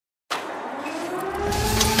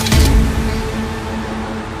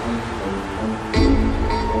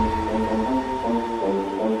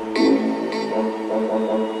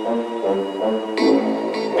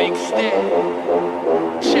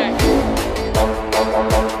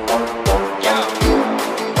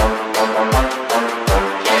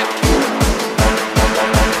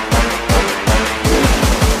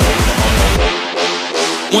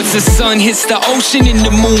Once the sun hits the ocean and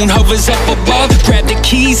the moon hovers up above, grab the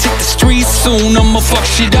keys, hit the streets soon, I'ma fuck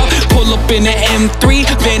shit up. Pull up in the M3,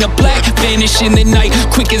 van of black, vanish in the night,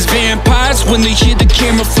 quick as vampires when they hear the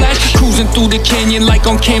camera flash. Cruising through the canyon like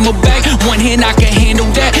on Camelback, one hand I can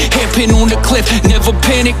handle that, hairpin on the cliff, never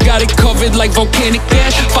panic, got it covered like volcanic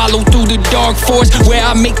ash. Follow through the dark forest where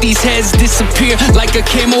I make these heads disappear like a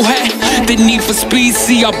camel hat. The need for speed,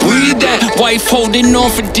 see I breathe that. Wife holding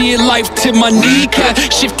on for dear life to my kneecap,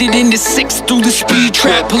 shifted into 6 through the speed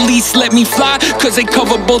trap. Police let me fly cause they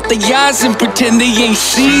cover both the eyes and pretend they ain't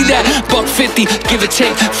see that. $150, give or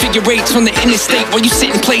take, figure eights on the interstate while you sit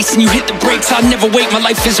in place and you hit the brakes. I never wait, my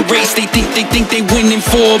life is a race. They think they winning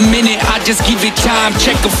for a minute, I just give it time.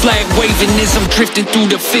 Check a flag waving as I'm drifting through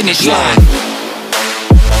the finish line.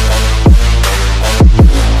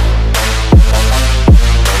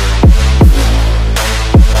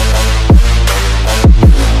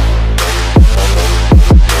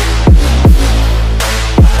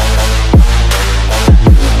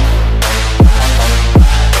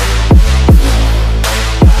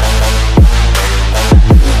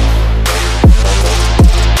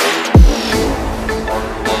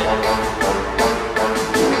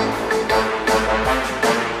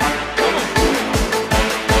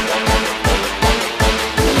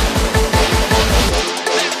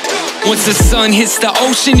 Once the sun hits the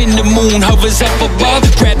ocean and the moon hovers up above,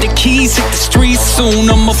 grab the keys, hit the streets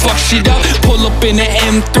soon, I'ma fuck shit up. Pull up in the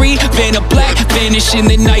M3, van of black, vanish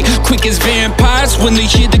in the night, quick as vampires when they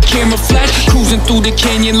hear the camera flash. Cruising through the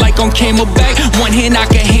canyon like on Camelback, one hand I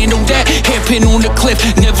can handle that, hairpin on the cliff,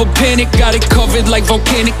 never panic, got it covered like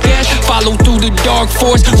volcanic ash. Follow through the dark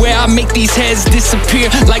forest where I make these heads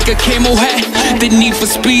disappear like a camel hat. The need for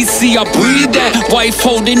speed, see I breathe that. Wife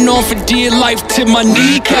holding on for dear life to my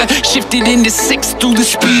kneecap, shifted into 6 through the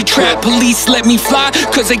speed trap. Police let me fly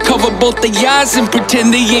cause they cover both the eyes and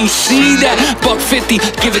pretend they ain't see that. $150,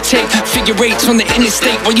 give or take, figure eights on the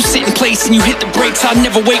interstate while you sit in place and you hit the brakes. I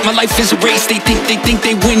never wait, my life is a race. They think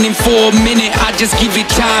they winning for a minute, I just give it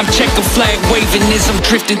time. Check a flag waving as I'm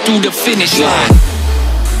drifting through the finish line.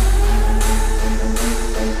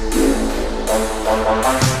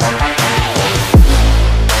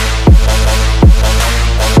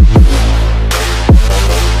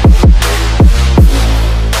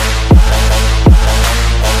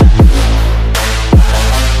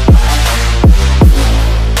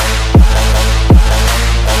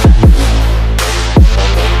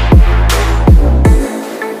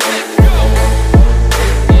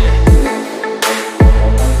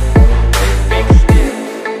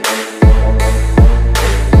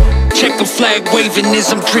 Flag waving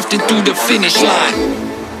as I'm drifting through the finish line.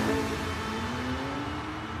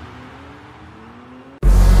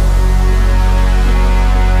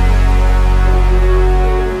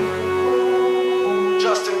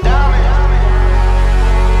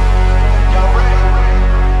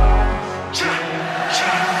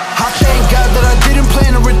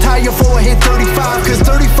 Before I hit 35, cause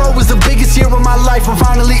 34 was the biggest year of my life. I'm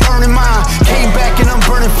finally earning mine. Came back and I'm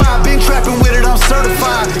burning fine. Been trapping with it, I'm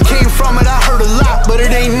certified. Came from it, I heard a lot, but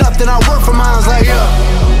it ain't nothing. I work for mine. Like, yeah,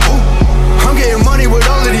 I'm getting money with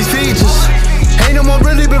all of these features. Ain't no more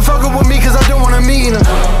really been fucking with me cause I don't wanna meet her.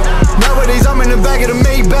 Nowadays I'm in the back of the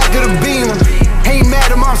Maybach of the Beamer. Ain't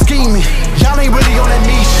mad at my scheming. Y'all ain't really on that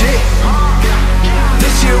me shit.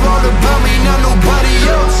 This year all about me, not nobody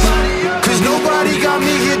else. Cause nobody got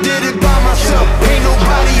me here, did it by myself. Ain't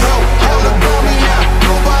nobody help, all about me now.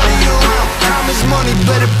 Nobody around, time is money,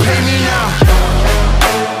 better pay me now.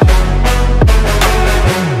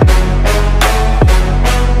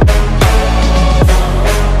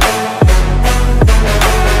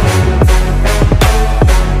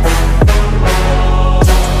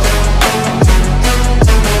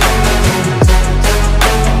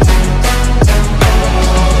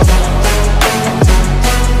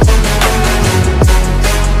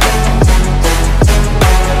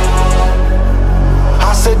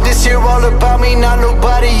 Not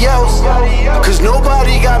nobody else. Cause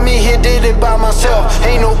nobody got me here, did it by myself.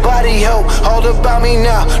 Ain't nobody help, all about me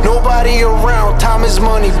now. Nobody around, time is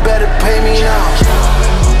money, better pay me now.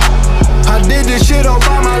 I did this shit all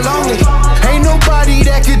by my lonely. Ain't nobody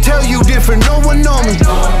that could tell you different, no one know me.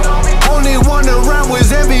 Only one around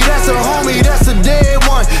was envy, that's a homie, that's a dead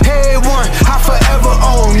one. Head one, I forever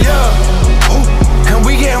own, yeah. And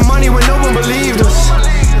we getting money when no one believed us.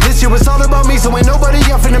 This year it's all about me, so ain't nobody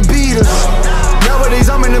out finna beat us. Nowadays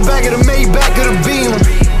I'm in the back of the Maybach of the Beamer.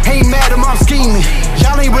 Ain't mad at my scheming.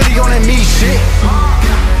 Y'all ain't really on that me shit.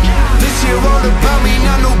 This year all about me,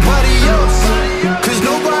 not nobody else. Cause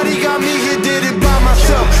nobody got me here, did it by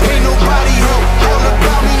myself. Ain't nobody help, all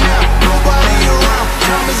about me now. Nobody around,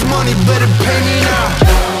 time is money better pay me now.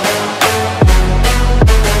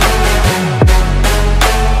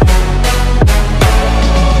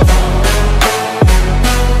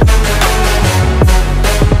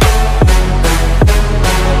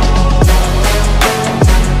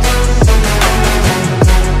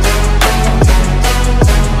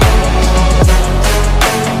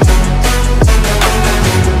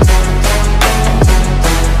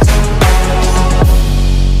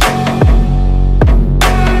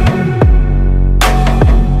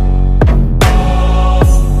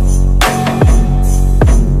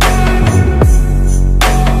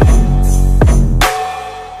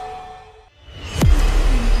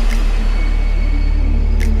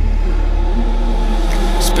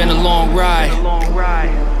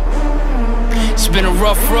 It's been a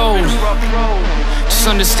rough road. Just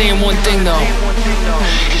understand one thing though,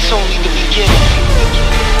 it's only the beginning.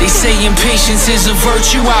 They say impatience is a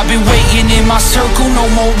virtue. I've been waiting in my circle. No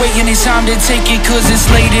more waiting, it's time to take it, cause it's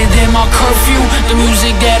later than my curfew. The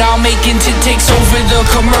music that I'll make into takes over the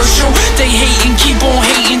commercial. They hate and keep on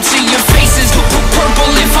hating till your face is purple.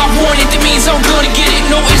 If I want it, that means I'm gonna get it.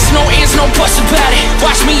 No ifs, no ands, no buts about it.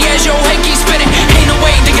 Watch me as your head keeps spinning. Ain't no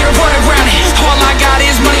way to get a run around it. All I got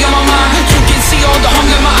is money on my mind. You can see all the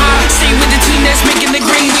hunger in my eye. Stay with the team that's making the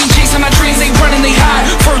green. We chasing our dreams, they running, they hide.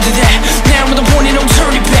 Further that, now with the warning, don't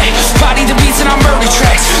turn it back. Body the beats and I murder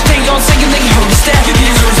tracks. They all saying they heard us that. It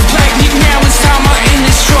deserves a plaque. Now it's time I end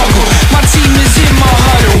this struggle. My team is in my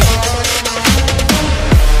huddle.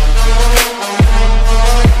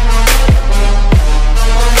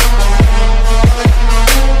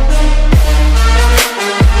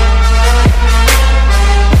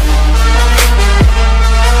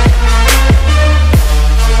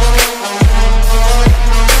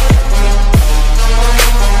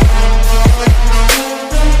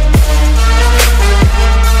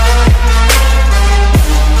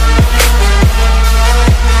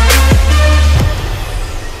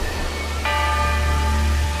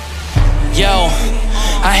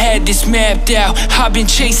 I had this mapped out, I've been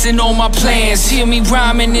chasing all my plans. Hear me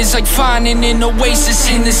rhyming is like finding an oasis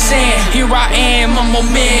in the sand. Here I am, I'm a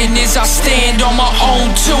man as I stand on my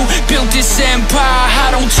own too. Built this empire,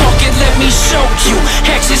 I don't talk it, let me show you.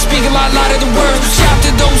 Actions speak a lot of the words. Shout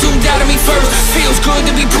to those who doubted me first. Feels good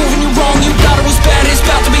to be proving you wrong. You thought it was bad, it's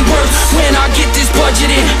about to be worse. When I get this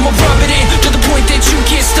budget in, I'ma rub it in to the point that you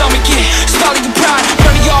can't stomach it. Swallow your pride,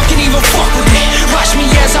 none of y'all can even fuck with it. Watch me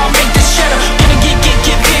as I make this shatter. Gonna get big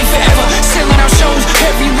forever. Selling out shows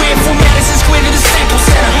everywhere, from Madison Square to the Staples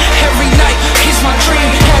Center. Every night is my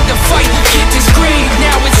dream. Had to fight, get this green.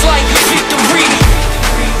 Now it's like victory.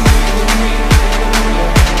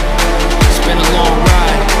 It's been a long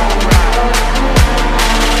ride.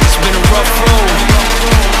 It's been a rough road.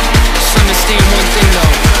 Just understand one thing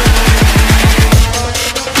though.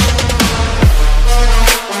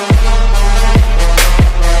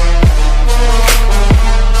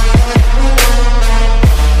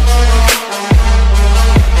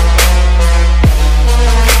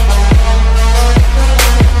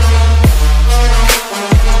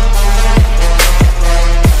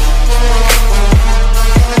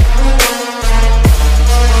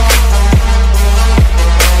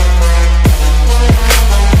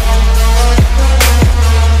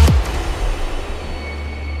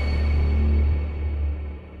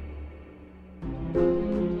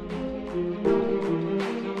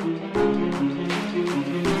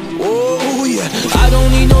 I don't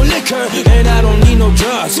need no liquor and I don't need no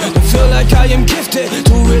drugs. I feel like I am gifted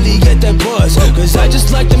to really get that buzz, cause I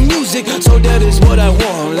just like the music, so that is what I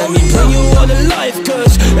want. Let me bring you all to life,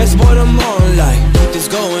 cause that's what I'm on. Like, just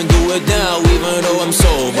go and do it now, even though I'm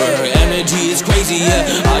sober. Energy is crazy,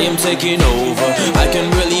 yeah, I am taking over. I can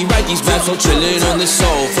really write these raps so chillin' on the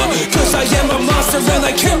sofa, cause I am a monster and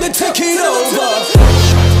I came to take it over.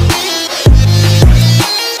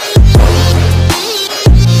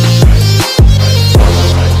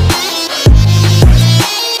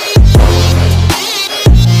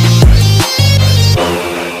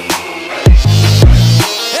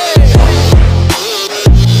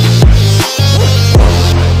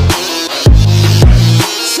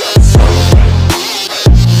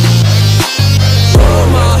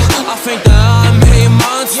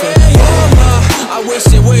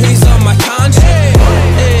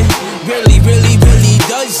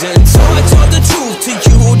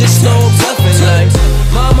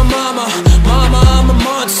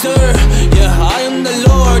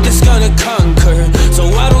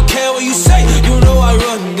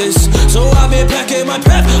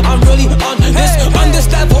 I'm really on this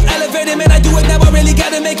understandable, elevated, man, I do it now, I really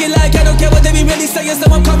gotta make it like I don't care what they be really saying,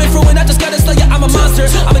 so I'm coming through and I just gotta say, yeah, I'm a monster,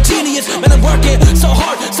 I'm a genius, man, I'm working so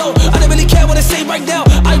hard. So I don't really care what I say right now.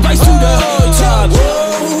 I rise to the top.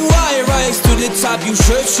 Whoa, I rise to the top. You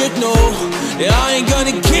should know that I ain't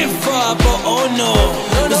gonna give up. Oh no,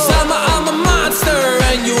 'cause I'm a monster,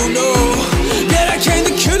 and you know that I came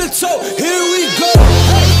to kill it. So here we go.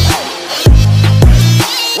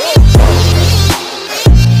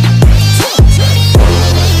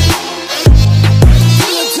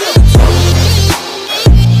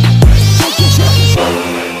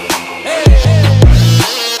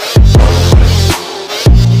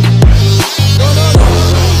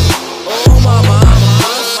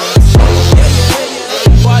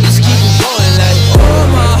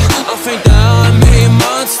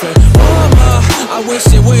 I wish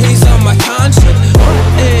it weighs on my conscience.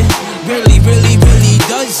 It really, really, really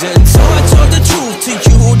doesn't. So I told the truth to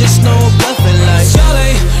you, there's no bluffing. Like, y'all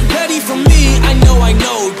ain't ready for me, I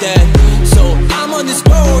know that. So I'm on this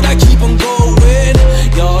road, I keep on going.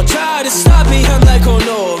 Y'all try to stop me, I'm like, oh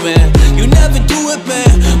no, man. You never do it,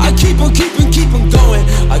 man. I keep on going.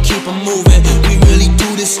 I keep on moving, we really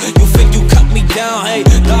do this. You think you cut me down, hey,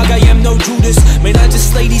 dog, I am no Judas. Man, I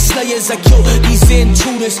just slay these slayers, I kill these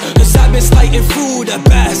intruders. 'Cause I've been slighting through the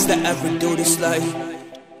best that ever do this life.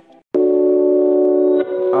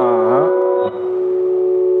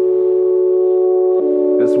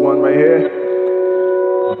 This one right here,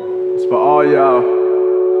 it's for all y'all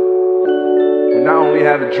who not only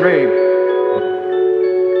have a dream,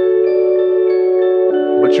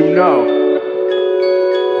 but you know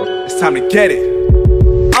it's time to get it.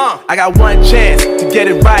 I got one chance to get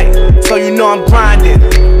it right, so you know I'm grinding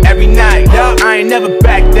every night. I ain't never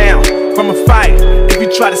back down from a fight. If you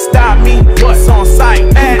try to stop me, it's on sight.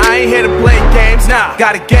 I ain't here to play games, nah.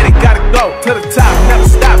 Gotta get it, gotta go to the top, never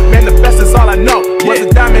stop. Man, the best is all I know. Was a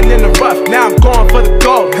diamond in the rough, now I'm going for the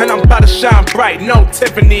gold, and I'm about to shine bright. No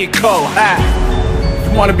Tiffany and Co. If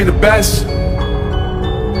you wanna be the best,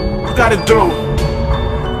 you gotta do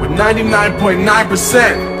what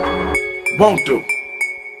 99.9% won't do.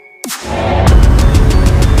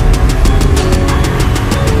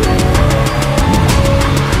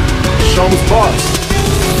 Show us boss.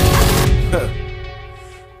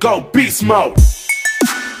 Go beast mode.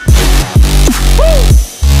 Woo!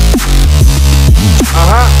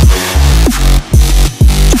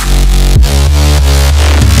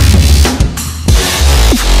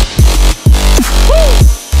 Woo!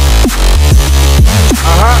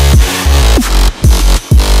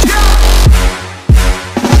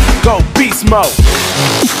 Go beast mode.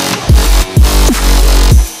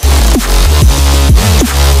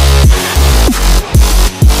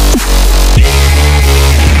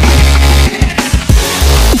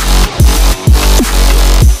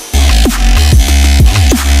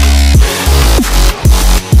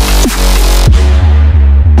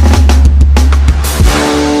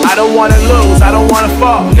 I don't wanna lose, I don't wanna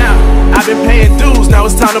fall. Now, I've been paying dues, now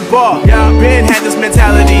it's time to ball. Ben had this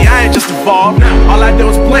mentality, I ain't just evolved. All I do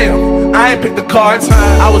is play them, I ain't pick the cards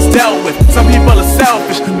I was dealt with. Some people are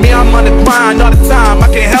selfish, me I'm on the grind all the time, I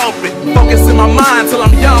can't help it. Focus in my mind till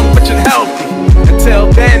I'm young, rich and healthy.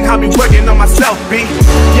 Until then, I'll be working on myself, B.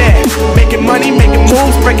 Yeah, making money, making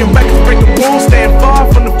moves, breaking records, breaking rules, staying far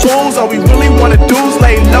from the fools. All we really wanna do is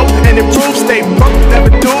lay low and improve, stay broke,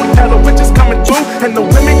 never do. Hell, the riches coming through, and the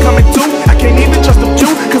women coming too. I can't even trust a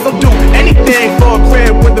few, 'cause they'll do anything for a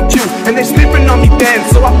crib with a view. And they sleeping on me then,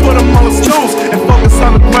 so I put them on the snooze and focus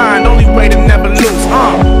on the grind, only way to never lose.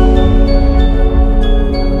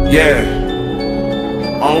 Yeah,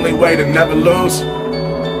 only way to never lose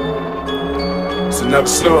is to never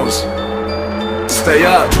snooze. Stay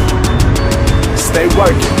up, stay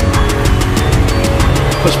working,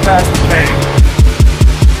 push past the pain.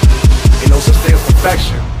 Ain't no such thing as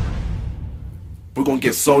perfection. We're gonna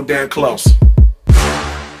get so damn close.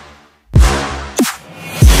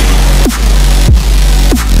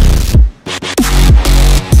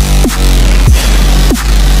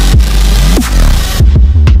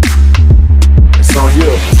 It's on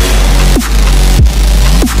you.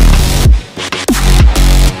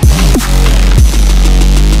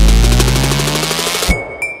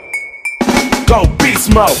 Go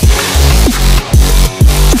beast mode.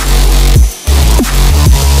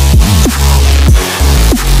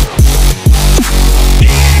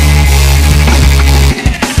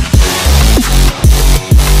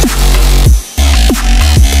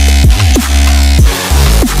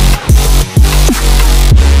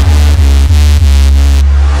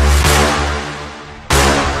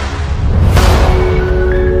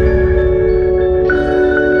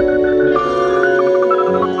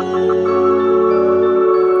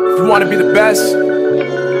 Want to be the best,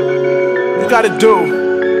 you gotta do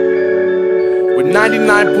what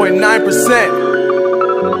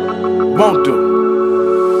 99.9% won't do.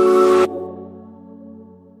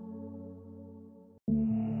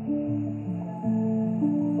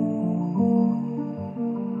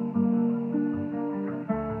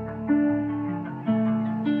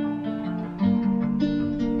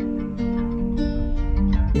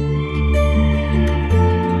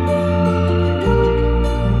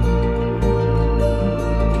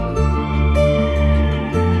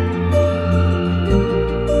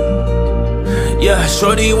 Yeah,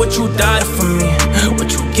 shorty, what you die for me?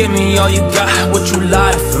 What you give me all you got? What you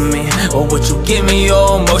lie for me? Or what you give me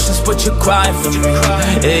your emotions, but you cry for me?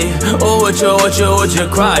 Hey, or would you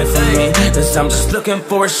cry for me? Cause I'm just looking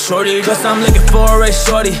for a shorty. Cause I'm looking for a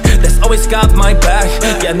shorty that's always got my back.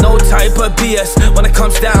 Yeah, no type of BS when it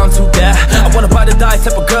comes down to that. I wanna ride or die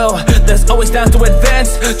type of girl that's always down to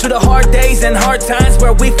advance through the hard days and hard times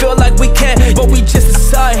where we feel like we can't, but we just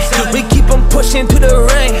decide. We keep on pushing to the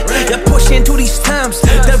rain. Yeah, pushing to these times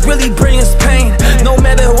that really bring us pain. No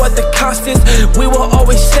matter what the cost is, we will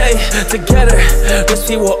always stay together. Yes,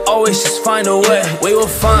 we will always just find a way. We will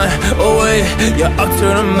find a way. Yeah, up to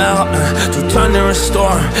the mountain to thunder and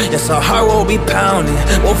storm. Yes, our heart will be pounding.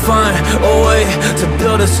 We'll find a way to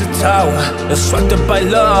build us a tower that's structured by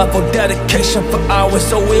love or dedication for hours.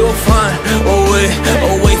 So we will find a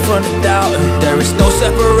way from the doubt. There is no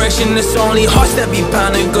separation, it's only hearts that be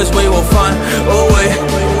pounding. Cause we will find a way.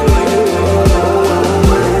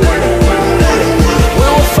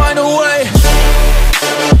 Find a way.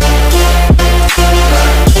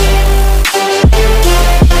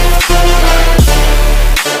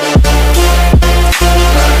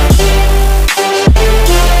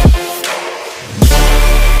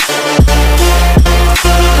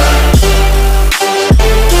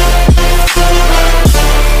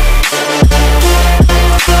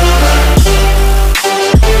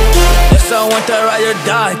 Yes, I want that ride or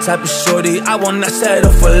die type of shorty. I will not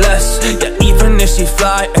settle for less. Yeah, even if she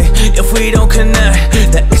fly, ay, if we don't connect,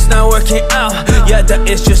 that it's not working out. Yeah, that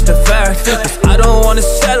is just a fact. Cause I don't wanna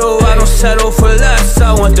settle, I don't settle for less.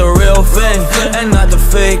 I want the real thing and not the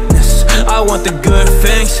fakeness. I want the good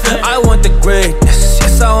things, I want the greatness.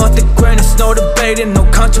 Yes, I want the greatness, no debating, no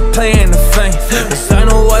contemplating the fame. Cause I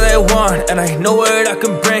know what I want and I know what I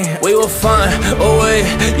can bring. We will find a way.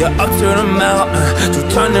 Yeah, up to the mountain to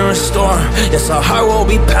thunder and storm. Yes, our heart will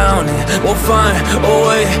be pounding. We'll find a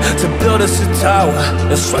way to build us a tower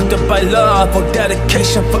that's structured by love or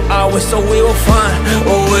dedication for hours. So we will find a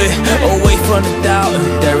way from the doubt.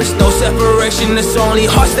 There is no separation, it's only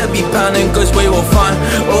hearts that be pounding. Cause we will find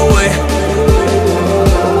a way.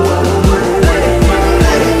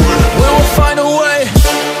 We will find a way.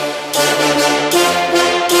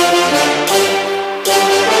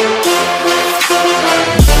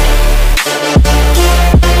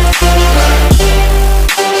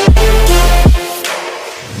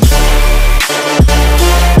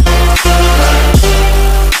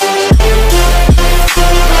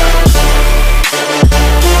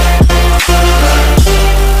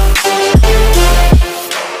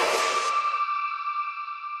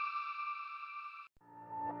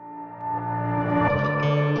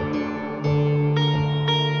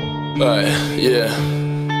 Alright, yeah.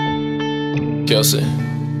 Kelsey.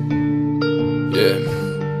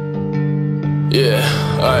 Yeah,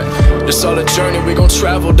 alright. This all a journey, we gon'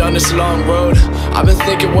 travel down this long road. I've been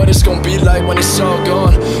thinking what it's gon' be like when it's all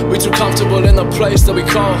gone. We too comfortable in the place that we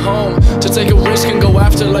call home to take a risk and go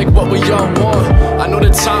after like what we all want. I know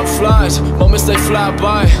that time flies, moments they fly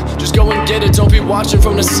by. Just go and get it, don't be watching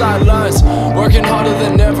from the sidelines. Working harder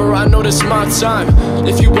than ever, I know this my time.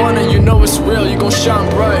 If you want it, you know it's real, you gon' shine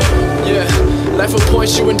bright. Yeah, life will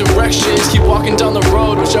point you in directions. Keep walking down the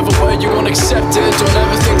road, whichever way you gon' accept it. Don't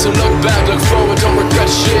ever think to look back, look forward, don't regret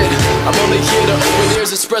shit. I'm only here to open ears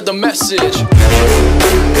and spread the message.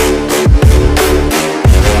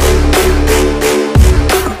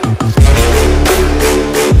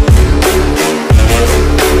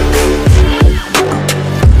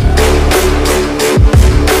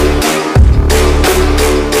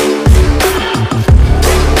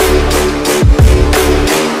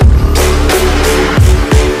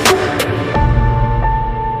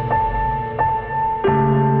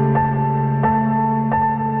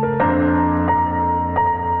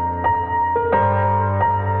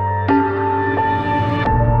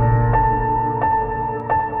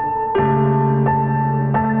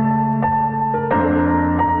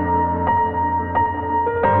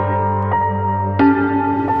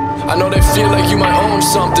 I know they feel like you might own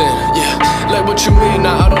something, yeah. Like what you mean,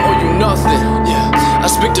 now I don't owe you nothing, yeah. I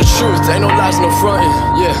speak the truth, ain't no lies, no frontin',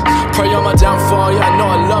 yeah. Pray on my downfall, yeah, I know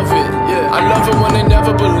I love it, yeah. I love it when they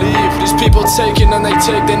never believe. These people taking and they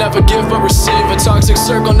take, they never give but receive. A toxic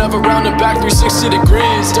circle, never round and back 360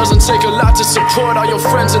 degrees. Doesn't take a lot to support all your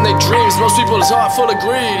friends and their dreams. Most people's heart full of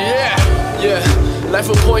greed, yeah. Life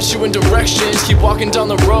will point you in directions. Keep walking down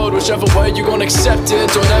the road, whichever way you gon' accept it.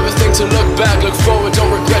 Don't ever think to look back, look forward,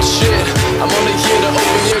 don't regret shit. I'm only here to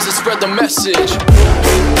open ears and spread the message.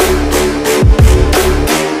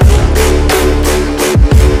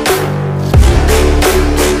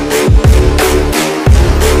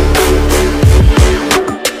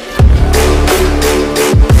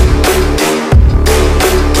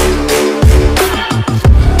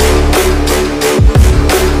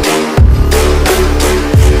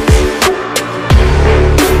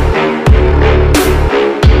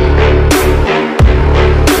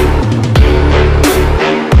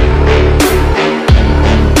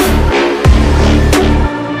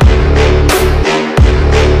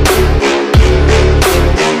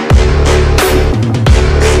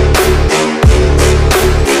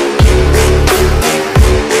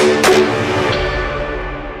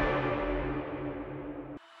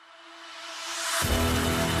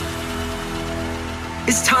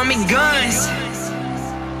 It's Tommy Guns.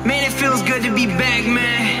 Man, it feels good to be back,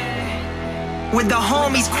 man. With the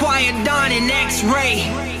homies Quiet Don and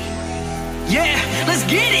X-Ray. Yeah, let's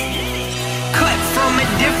get it. Cut from a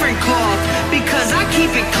different cloth, because I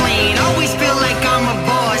keep it clean. Always feel like I'm a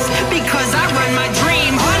boss, because I run my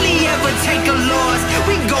dream. Hardly ever take a loss.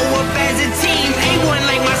 We go up as a team. A1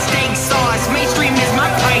 like my steak sauce. Mainstream is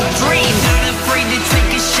my pipe dream. Not afraid to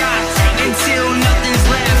take a shot until nothing's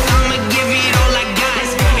left. I'ma give it all I got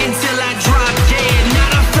until I drop dead.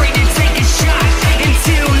 Not afraid to take a shot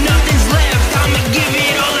until nothing's left. I'ma give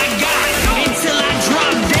it all I got until I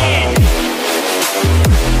drop dead.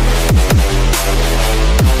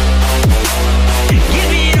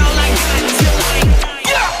 Give it all I got till I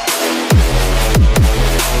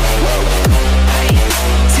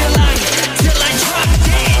till I drop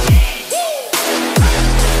dead.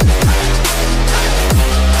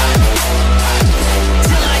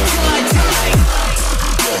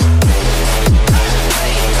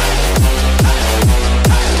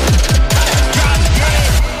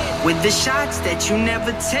 With the shots that you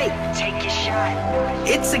never take a shot.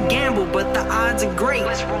 It's a gamble, but the odds are great.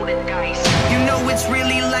 Let's roll the dice. You know it's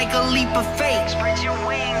really like a leap of faith. Spread your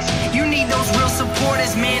wings. You need those real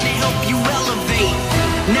supporters, man, to help you elevate.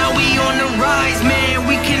 Now we on the rise, man,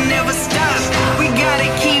 we can never stop. We gotta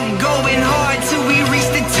keep going hard till we reach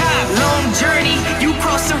the top. Long journey, you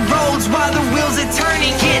cross the roads while the wheels are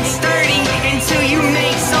turning. Get sturdy until you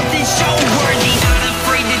make something show worthy. Not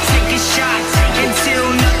afraid to take a shot until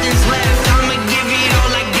nothing's left. I'ma give it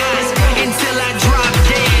all I got until I drop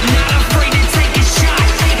dead. Not afraid to take a shot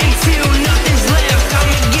until nothing's left.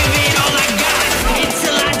 I'ma give it all I got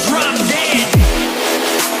until I drop dead.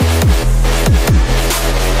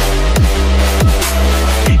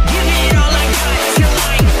 Give it all I got till I till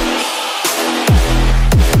I drop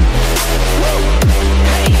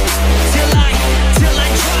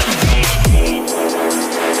dead.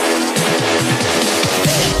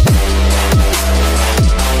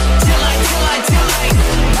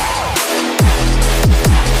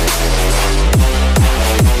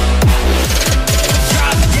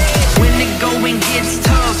 When the going gets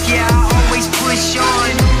tough, yeah, I always push on.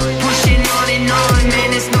 Pushing on and on, man,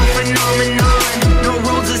 it's no phenomenon. No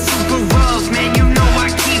roads are super rough, man, you know I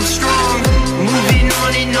keep strong. Moving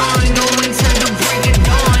on and on, going to the break of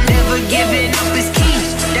dawn. Never giving up is key,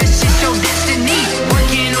 that's just your destiny.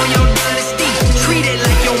 Working on your dynasty, treat it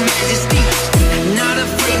like your majesty. Not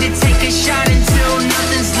afraid to take a shot until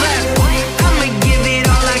nothing's left. I'ma give it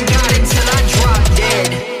all I got until I drop dead.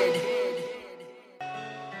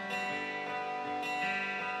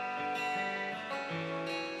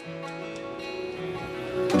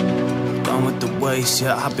 Done with the waste,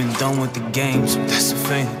 yeah, I've been done with the games. That's the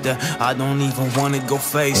thing that I don't even wanna go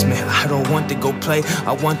face, man. I don't want to go play,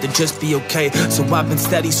 I want to just be okay. So I've been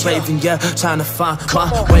steady slaving, yeah, trying to find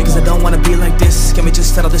my way, cause I don't wanna be like this. Can we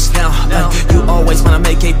just settle this now? Like, you always wanna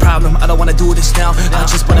make a problem, I don't wanna do this now. I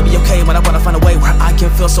just wanna be okay when I wanna find a way where I can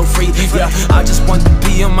feel so free. Yeah, I just want to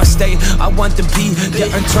be in my state, I want to be,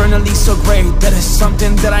 yeah, internally so great. That is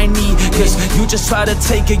something that I need, cause you just try to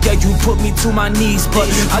take it, yeah, you put me to my knees. But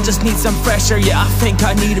I just need some fresh air, yeah, I think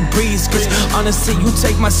I need a breeze. Cause honestly, you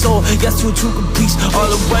take my soul, yes, you took a piece all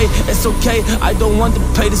the way. It's okay, I don't want to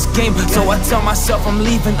play this game, so I tell myself I'm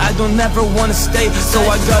leaving, I don't ever wanna stay. So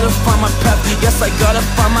I gotta find my path, yes, I gotta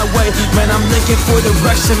find my way. Man, I'm looking for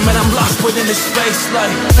direction, man, I'm lost within this space,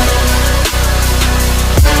 like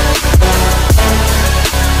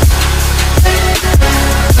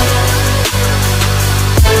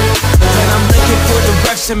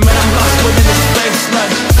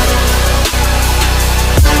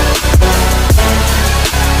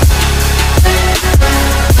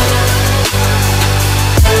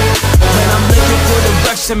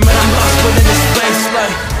direction, man, I'm lost within this space.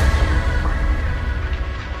 Like,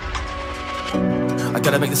 I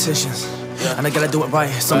gotta make decisions, and I gotta do it right.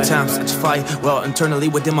 Sometimes I just fight, well, internally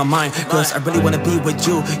within my mind, cause I really wanna be with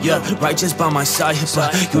you, yeah, right just by my side.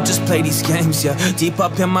 But you just play these games, yeah, deep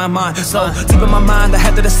up in my mind. So deep in my mind, I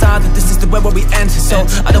had to decide that this is the way where we end. So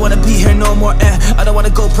I don't wanna be here no more, and I don't wanna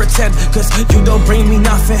go pretend, cause you don't bring me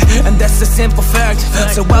nothing, and that's a simple fact.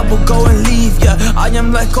 So I will go and leave, yeah, I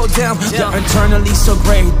am let go down. You're internally so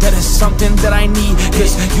great, that is something that I need,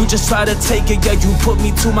 cause you just try to take it, yeah, you put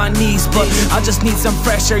me to my knees. But I just need some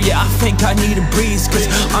fresh air, yeah, I think I need a breeze, cause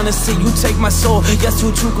honestly you take my soul, yes,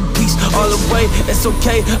 you took a piece all away. It's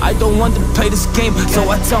okay, I don't want to play this game, so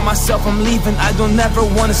I tell myself I'm leaving, I don't ever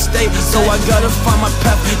wanna stay. So I gotta find my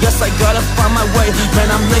path, yes, I gotta find my way. Man,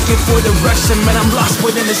 I'm looking for direction, man, I'm lost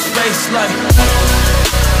within this space. Like,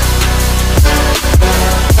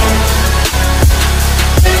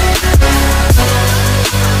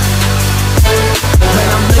 man,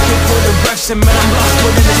 I'm looking for direction, man, I'm lost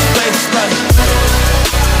within this space. Like,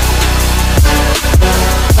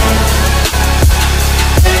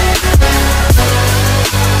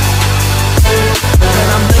 man,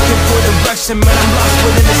 I'm looking for direction, man, I'm lost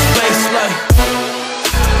within this space. Like,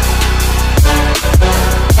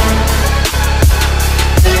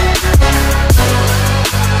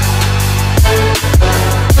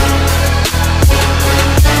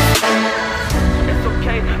 it's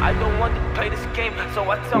okay, I don't want to play this game, so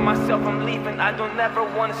I tell myself I'm leaving, I don't ever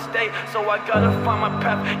wanna stay. So I gotta find my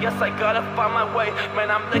path, yes, I gotta find my way. Man,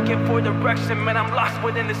 I'm looking for direction, man, I'm lost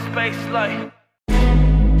within this space. Like,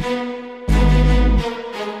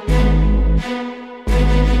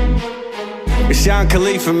 It's Young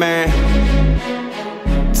Khalifa, man.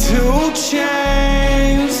 2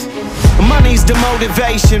 Chainz. Money's the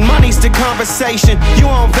motivation, money's the conversation. You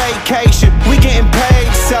on vacation, we getting paid,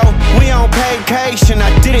 so we on vacation. I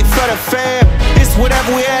did it for the fam, it's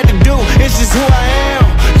whatever we had to do, it's just who I am.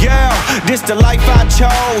 Yeah, this the life I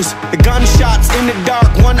chose. The gunshots in the dark,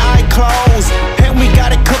 one eye closed, and we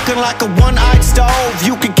got it cooking like a one-eyed stove.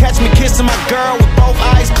 You can catch me kissing my girl with both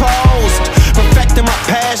eyes closed, perfecting my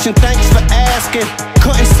passion, thanks for asking.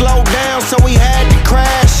 Couldn't slow down, so we had to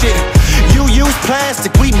crash it. You use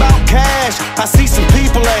plastic, we bout cash. I see some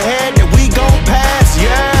people ahead that we gon' pass,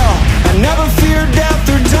 yeah. I never fear death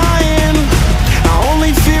or dying, I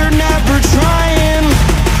only fear never trying.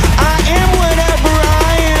 I am whatever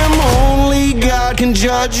I am, only God can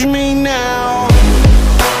judge me now.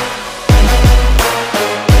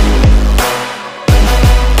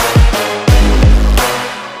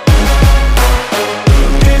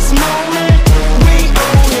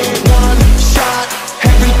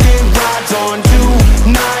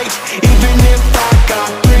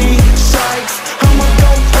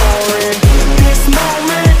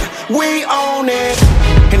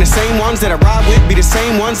 That I ride with be the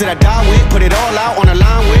same ones that I die with. Put it all out on the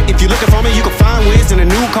line with. If you're looking for me, you can find Wiz in a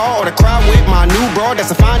new car or the crowd with my new broad.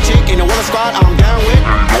 That's a fine chick in the Waller squad I'm down with.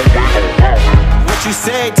 What you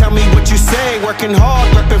say, tell me what you say. Working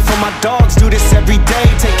hard, repping for my dogs. Do this every day,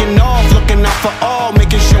 taking off, looking out for all,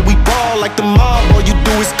 making sure we ball like the mob. All you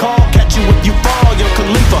do is call, catch you if you fall. Yo,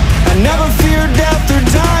 Khalifa. I never fear death or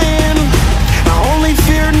dying, I only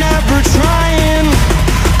fear never trying.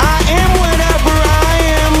 I am whatever I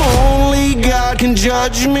am, only God can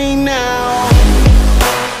judge me now.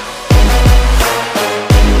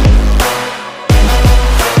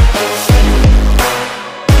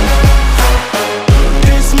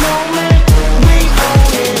 This moment, we own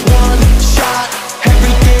it. One shot,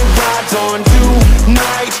 everything rides on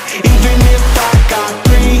tonight. Even if I got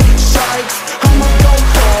 3 strikes, I'ma go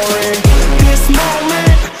for it. This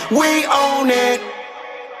moment, we own it.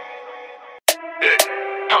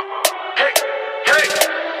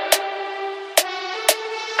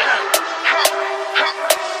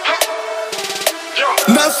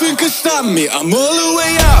 Nothing can stop me, I'm all the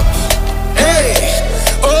way up. Hey,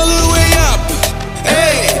 all the way up.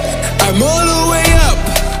 Hey, I'm all the way up.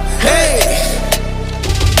 Hey,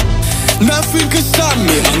 nothing can stop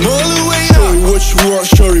me, I'm all the way up. Shorty, what you want,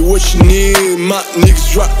 shorty, what you need. My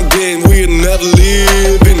niggas rock the game, we ain't never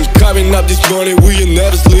leaving. Carving up this money, we ain't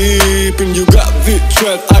never sleeping. You got big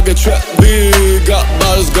trap, I got trap big. Got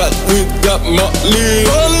bottles, got weed, got Motley.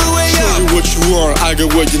 All the way up. Shorty, what you want, I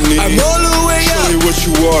got what you need. I'm all the way up. Shorty, what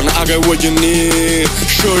you want, I got what you need.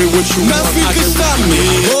 Shorty, what you want, nothing can stop me,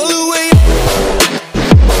 I'm all the way up.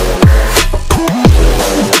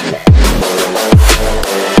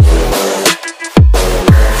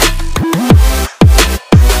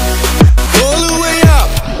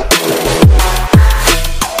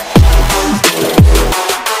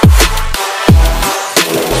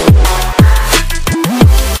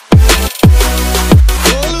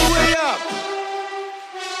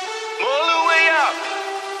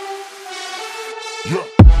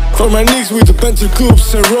 For my niggas with the Bentley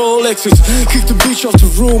coupes and Rolexes, kick the bitch off the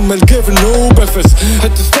room and gave her no breakfast.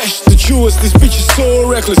 Had to stash the jewels, this bitch is so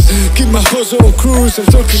reckless. Keep my hustle on cruise, I'm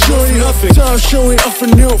talking showing nothing. Time showing off for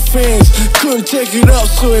new fans. Couldn't take it off,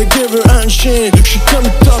 so I gave her unchained. She come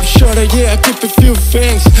top shot, yeah, I keep a few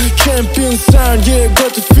things. Champion sound, yeah,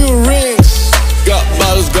 got a few rings. Got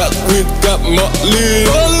bottles, got weed, got Motley.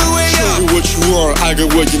 All the way up. Show you what you want, I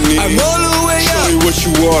got what you need. I'm all the way up. Show you what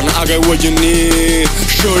you want, I got what you need.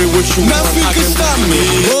 Show you what you want, nothing can stop me.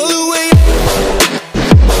 All the way up.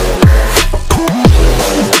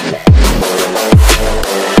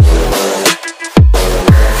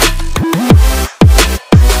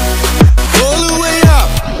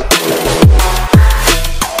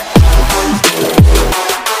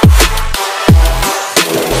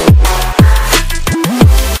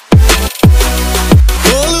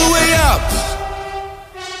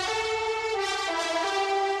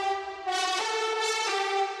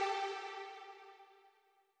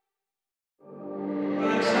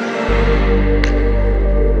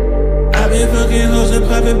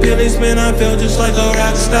 Man, I feel just like a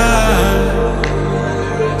rock star.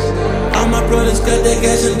 All my brothers got their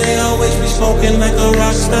gas and they always be smoking like a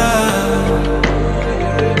rock star.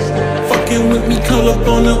 Fucking with me, call up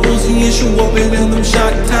on the Uzi and shoot open in them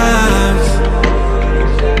shot times.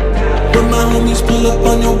 When my homies pull up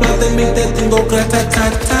on your block, they make that thing go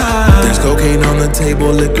grata-ta-ta. There's cocaine on the table,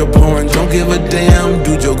 liquor pouring, don't give a damn.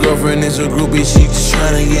 Dude, your girlfriend is a groupie, she just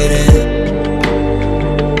tryna get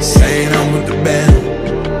in. Saying I'm with the band.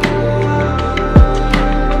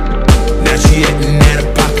 She acting out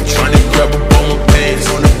of pocket, trying to grab up on my pants.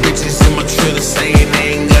 On the bitches in my trailer saying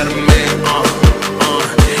they ain't got a man,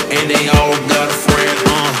 and they all got a friend,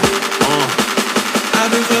 I've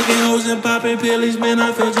been fucking hoes and popping pillies, man,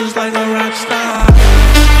 I feel just like a rock star.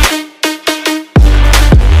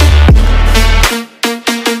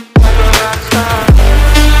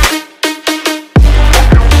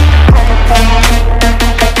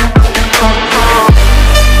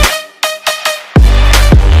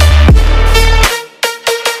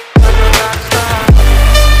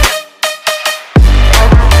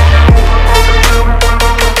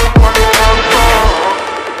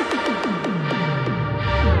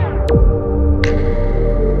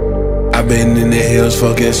 Been in the hills,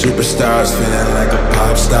 fucking superstars, feeling like a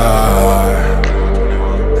pop star.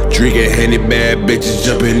 Drinking Henny, bad bitches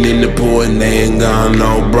jumping in the pool and they ain't got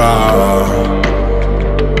no bra.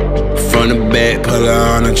 From the back, pull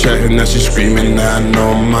her on the track and now she screaming, I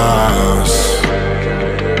know Mars.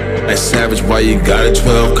 Hey Savage, why you got a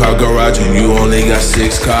 12-car garage and you only got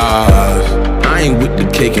 6 cars? I ain't with the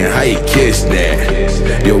cake and how you kiss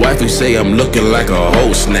that? Your wife, you say I'm looking like a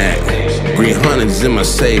whole snack. Green hundreds in my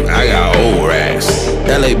safe, I got old racks.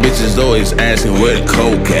 LA bitches always asking where the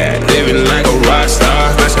coke at. Living like a rock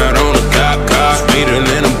star, flash out on a cop car. Sweeter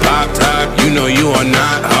than a pop top, you know you are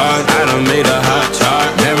not hard. I done made a hot chart,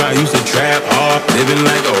 never I used to trap hard. Living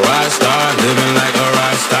like a rock star, living like a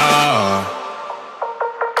rock star.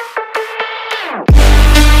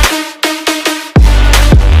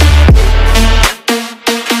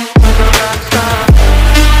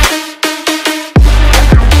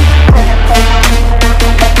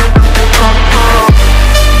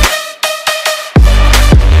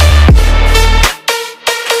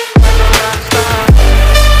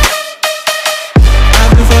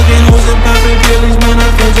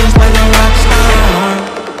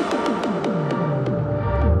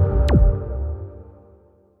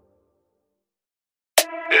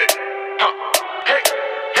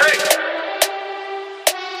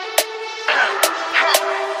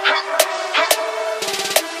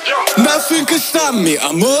 Nothing can stop me,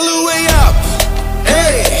 I'm all the way up.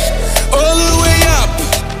 Hey, all the way up.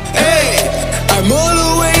 Hey, I'm all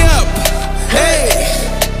the way up. Hey,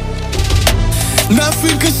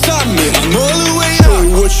 nothing can stop me, I'm all the way up. Show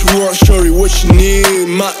you what you want, show you what you need.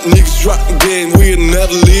 My niggas rockin' game, we ain't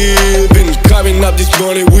never leaving. Carving up this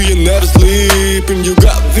money, we ain't never sleeping. You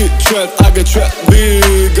got the trap, I got trap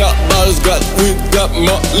big. Got bottles, got weed, got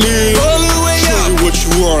Motley. All the way up. Show you what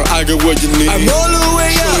you want, I got what you need. I'm all the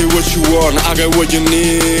way up. Show you what you want, I got what you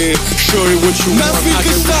need. Show you what you want, nothing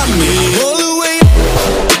can stop me. All the way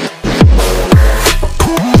up.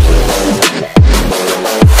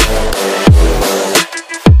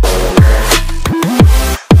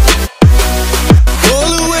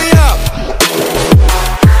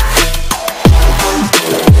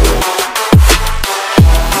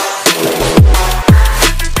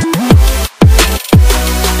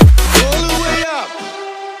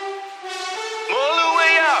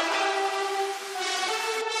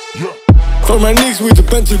 For my knees with the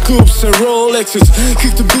Bentley coupes and Rolexes.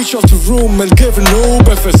 Kick the bitch off the room and give her no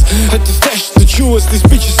breakfast. Had to stash the jewels, this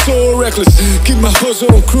bitch is so reckless. Keep my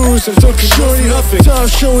hustle on cruise, I'm talking shorty nothing.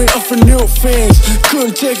 Time showing off for new fans.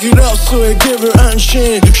 Couldn't take it off, so I gave her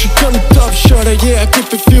unchained. She come top shot, yeah, I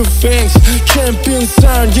keep a few fangs. Champion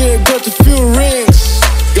sound, yeah, got a few rings.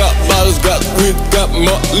 Got bottles, got weed, got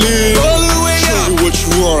Motley. All the way up. Show you what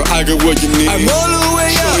you want, I got what you need. I'm all the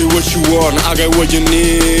way up. Show you what you want, I got what you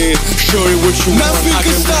need. Show you what you want, Nothing I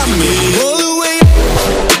can got stop what you me. need. All the way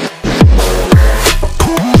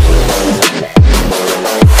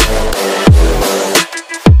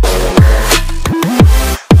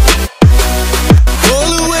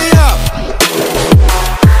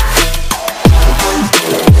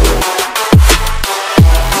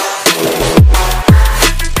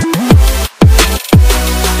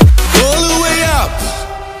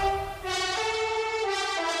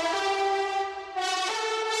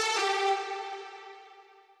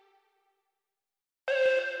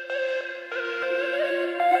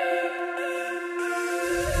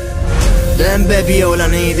Then baby all I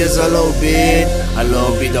need is a little bit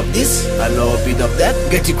of this, a little bit of that.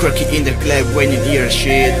 Get you quirky in the club when you hear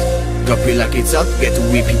shit. Drop it like it's hot, get to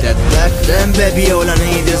whip it at back. Then baby all I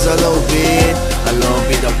need is a little bit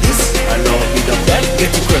of this, a little bit of that. Get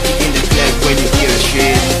you quirky in the club when you hear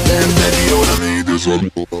shit. Then baby all I need is a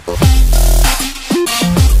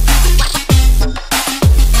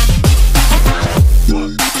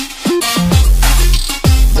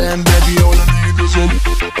Then baby all I need is a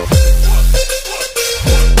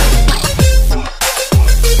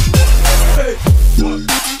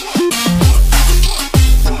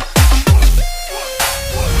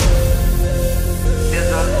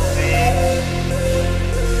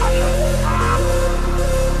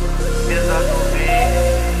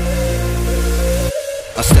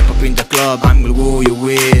in the club, I'm gonna woo you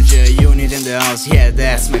with. Yeah, unit in the house, yeah,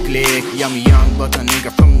 that's my clique. Yeah, I'm young, but a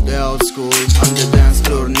nigga from the old school. On the dance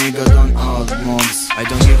floor, nigga, don't old moves. I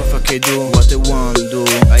don't give a fuck, I do what I want to do.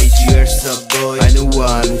 I eat yours up, boy, I don't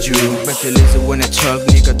want you. Better listen when I talk,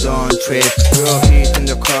 nigga, don't trip. Girl, heat in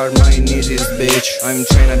the car, my knees is bitch. I'm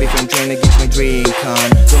tryna get my drink on.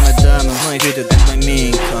 So my diamonds, my tweeted and my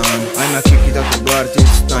mink on. I'ma kick it out the bar,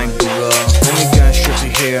 it's time to go. Let me get shit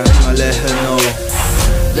here, I'ma let her know.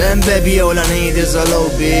 Then baby all I need is a little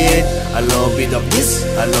bit of this,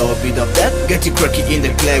 a little bit of that. Get you quirky in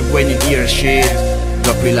the club when you hear shit.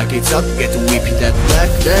 Drop it like it's hot, get to whip it at back.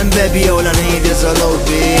 Then baby all I need is a little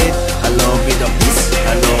bit of this,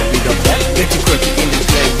 a little bit of that. Get you quirky in the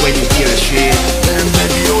club when you hear shit. Then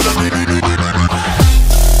baby all I need.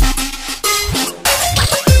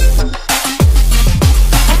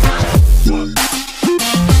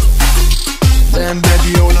 Then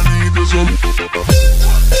baby all I need is a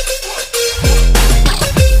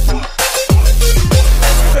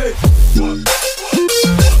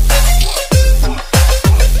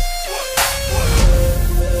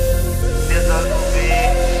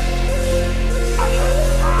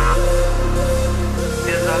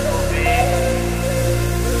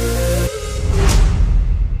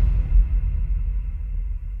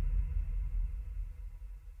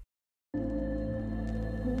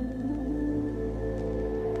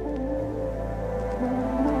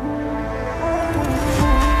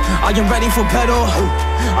I am ready for battle,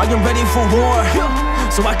 I am ready for war.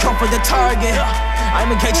 So I come for the target, I'm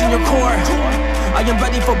engaging your core. I am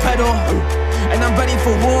ready for battle, and I'm ready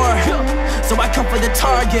for war. So I come for the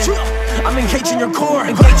target, I'm engaging your core.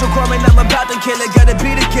 Engage your core, man, I'm about to kill it. Gotta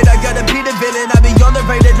be the kid, I gotta be the villain. I be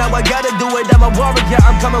underrated, now I gotta do it. I'm a warrior,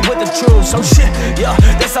 I'm coming with the truth. So shit, yeah,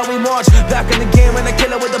 that's how we march. Back in the game when I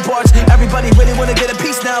kill it with the bars. Everybody really wanna get a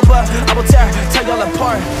piece now, but I will tear y'all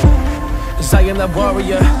apart. Cause I am the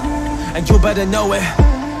warrior, and you better know it.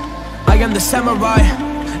 I am the samurai,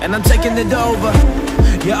 and I'm taking it over.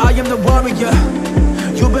 Yeah, I am the warrior,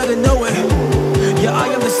 you better know it. Yeah, I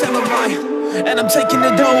am the samurai, and I'm taking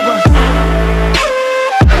it over.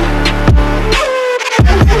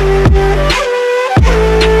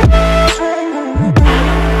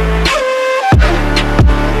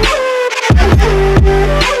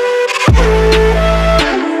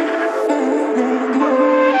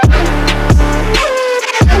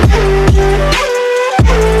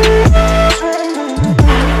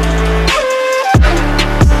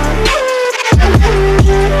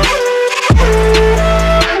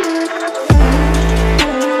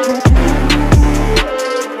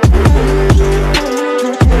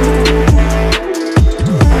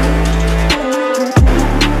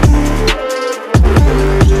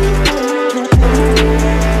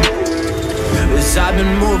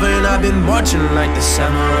 I've been marching like the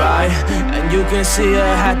samurai, and you can see it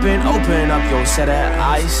happen. Open up your set of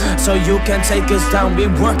eyes, so you can take us down. We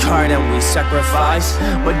work hard and we sacrifice,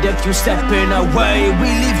 but if you step in our way, we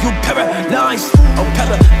leave you paralyzed. Oh,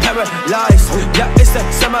 paralyzed. Yeah, it's the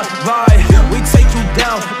samurai. We take you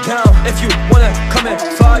down. If you wanna come and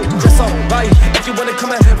fight, that's alright. If you wanna come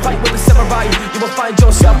and fight with the samurai, you will find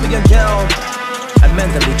yourself being down and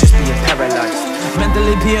mentally just being paralyzed.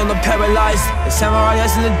 Mentally being paralyzed. The samurai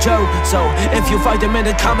isn't a joke, so if you fight them in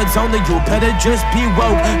the comment zone, then you better just be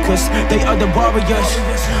woke, cause they are the warriors.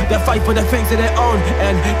 They fight for the things that they own,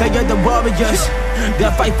 and they are the warriors.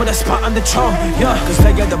 They fight for the spot on the throne, yeah, cause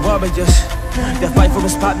they are the warriors. They fight for a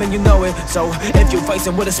spot, man, you know it. So if you fight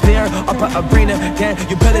them with a spear up an arena, then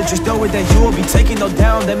you better just know it, that you will be taking them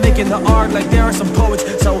down. They're making the art like there are some poets,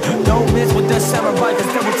 so don't miss with the samurai,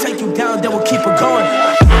 cause they will take you down, they will keep it going.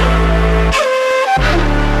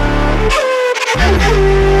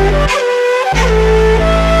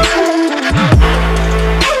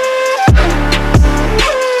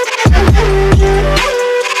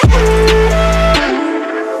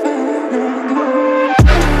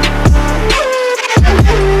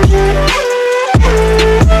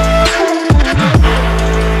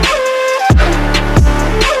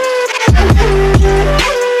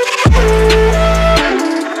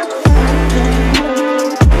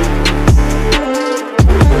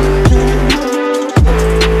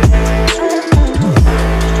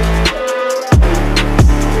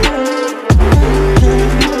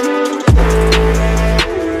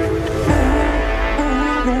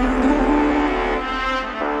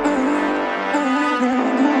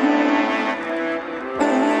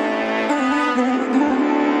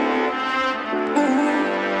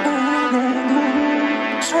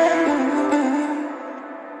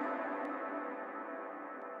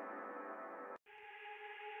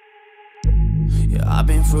 I've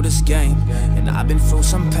been through this game, and I've been through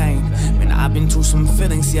some pain. Man, I've been through some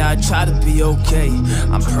feelings, yeah, I try to be okay.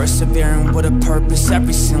 I'm persevering with a purpose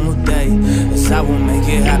every single day, as I will make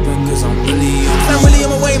it happen, cause I'm really in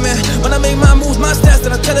my way, man. When I make my moves, my stats,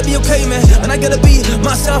 then I try to be okay, man. And I gotta be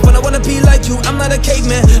myself, and I wanna be like you. I'm not a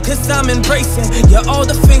caveman, cause I'm embracing, yeah, all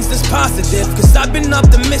the things that's positive, cause I've been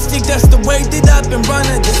optimistic, that's the way that I've been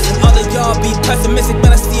running this. And all of y'all be pessimistic,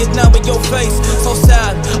 man, I see it now in your face. So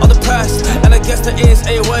sad, all depressed, and I guess there is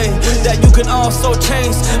a way that you can also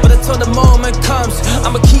change. But until the moment comes,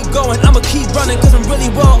 I'ma keep going, I'ma keep running, cause I'm really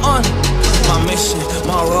well on my mission,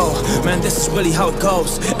 my role. Man, this is really how it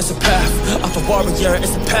goes. It's a path of a warrior,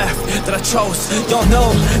 it's a path that I chose. Y'all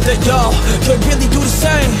know that y'all can really do the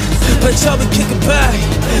same, but y'all be kicking back,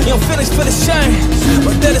 your feelings feel the shame.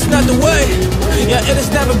 But that is not the way, yeah, it has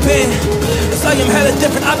never been. Cause I am hella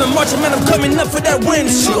different, I've been marching, man, I'm coming up for that win.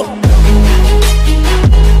 Sure.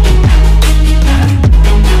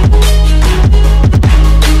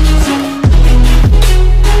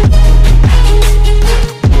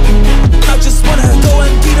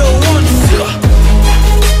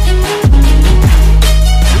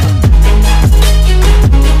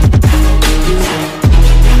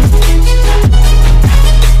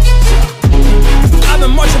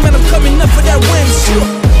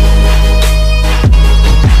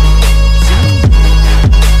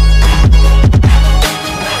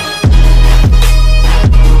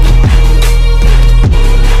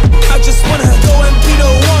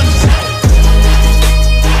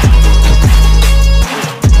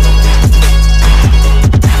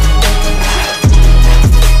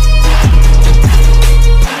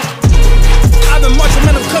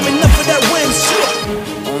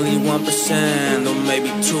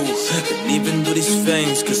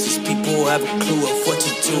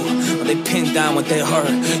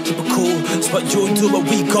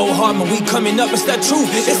 Coming up, it's that truth,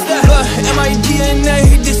 it's that blood in my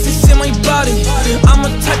DNA, this is in my body. I'm a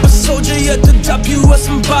type of soldier, yet to drop you with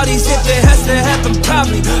some bodies. If it has to happen,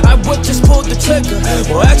 probably I would just pull the trigger.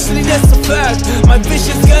 Well, actually, that's a fact, my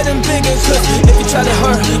vision's getting bigger. Cause if you try to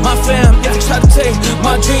hurt my fam, if you try to take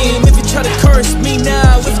my dream, if you try to curse me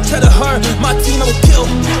now, if you try to hurt my team, I will kill,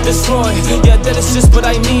 destroy. Yeah, that is just what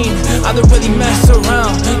I mean, I don't really mess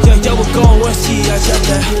around. Yeah, yo, we're going where see, I got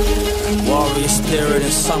that warrior spirit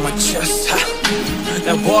inside my chest, ha.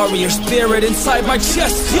 That warrior spirit inside my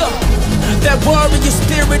chest, yeah. That warrior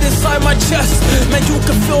spirit inside my chest. Man, you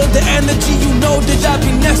can feel the energy, you know that I'll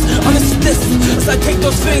be next. Honestly, this, as I take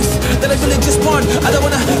those things that I really just want. I don't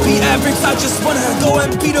wanna be average, I just wanna go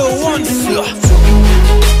and be the one, yeah.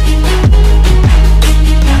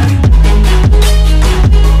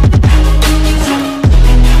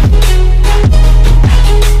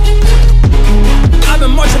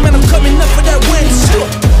 Man, I'm coming up for that win, sure.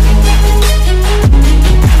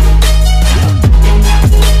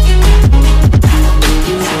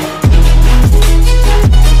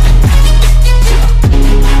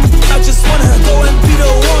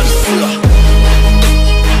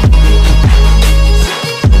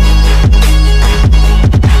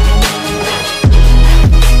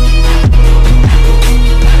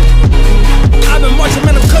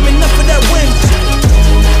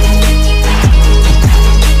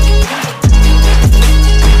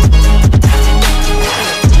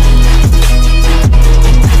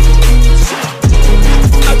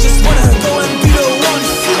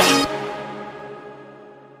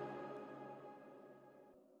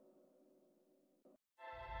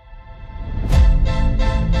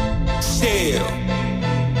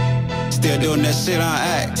 still doing that shit on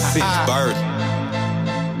act. Bird.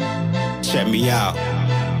 Check me out.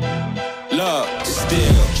 Look,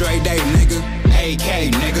 still Dre Day, nigga.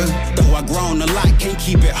 AK, nigga. Though I grown a lot, can't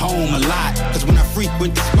keep it home a lot. Cause when I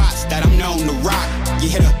frequent the spots that I'm known to rock, you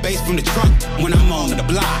hear the bass from the trunk when I'm on the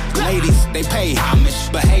block. Ladies, they pay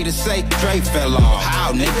homage, but haters say Dre fell off.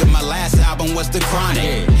 How, nigga? My last album was The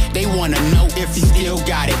Chronic. They wanna know if he still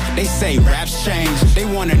got it. They say raps change. They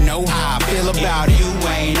wanna know how I feel about it. You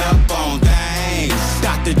ain't up on things.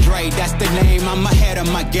 Dr. Dre, that's the name. I'm ahead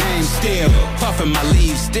of my game. Still puffin' my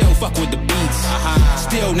leaves. Still fuck with the beats.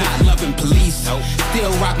 Still not loving police.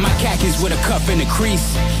 Still rock my khakis with a cuff and a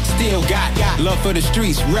crease. Still got love for the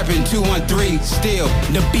streets. Reppin' 213. Still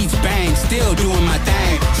the beats bang. Still doing my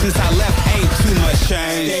thing. Since I left, ain't too much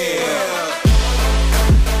change.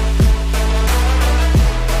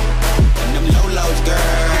 And them low-lows, girl.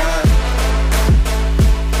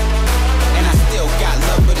 And I still got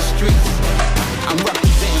love for the streets. I'm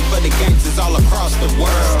representing for the gangsters all across the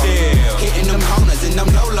world. Still hitting them corners and them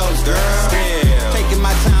low-lows, girl. Still taking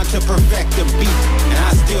my time to perfect the beat. And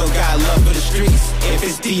I still got love for the streets. If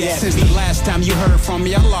it's D.S. Since the last time you heard from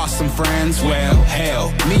me, I lost some friends. Well,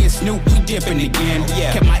 hell, me and Snoop, we dipping again.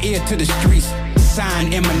 Kept my ear to the streets.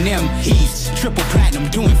 Signed Eminem, he's triple platinum,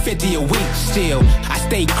 doing 50 a week. Still, I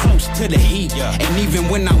stayed close to the heat. And even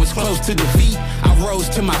when I was close to defeat, I rose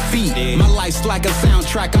to my feet. My life's like a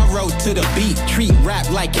soundtrack, I wrote to the beat. Treat rap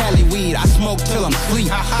like Cali weed, I smoke till I'm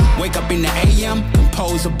sleep. Wake up in the AM,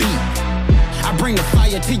 compose a beat. I bring the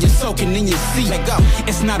fire till you're soaking in your seat. Let go.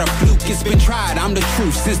 It's not a fluke, it's been tried, I'm the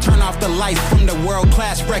truth. Since turn off the lights from the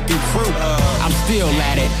world-class wrecking crew, I'm still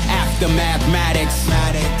at it, after mathematics.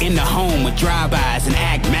 In the home with drive-bys and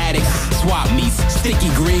agmatics. Swap meets, sticky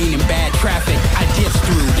green and bad traffic. I dips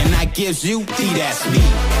through, then I gives you, that's me.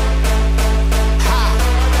 Ha!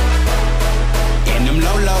 In them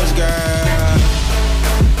low-lows, girl.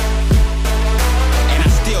 And I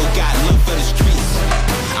still got love for the streets.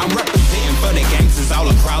 I'm representing for the gangsters all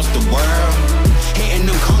across the world. Hitting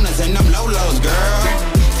them corners and them low-lows, girl.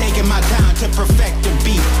 Taking my time to perfect the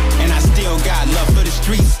beat. And I still got love for the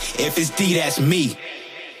streets. If it's D, that's me.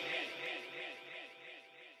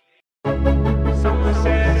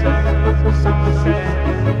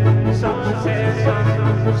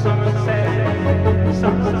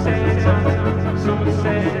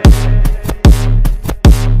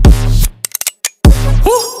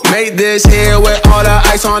 Made this here with all the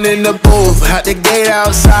ice on in the booth. Had the gate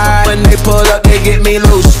outside. When they pull up, they get me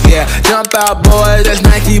loose. Yeah, jump out, boys. That's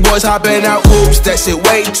Nike boys hopping out hoops. That shit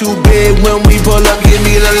way too big. When we pull up, give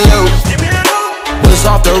me the loot. Was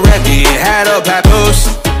off the record, had a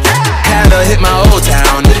papoose. Had to hit my old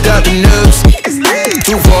town, the W noobs.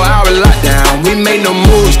 2 4-hour lockdown, we made no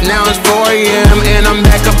moves. Now it's 4 AM and I'm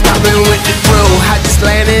back up popping with the crew. I just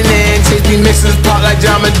landed in, take me mixes pop like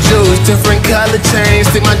Jamba Juice. Different color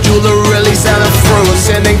chains, think my jeweler really selling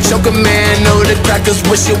fruits. And they choke a man, know the crackers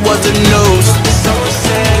wish it was the news. So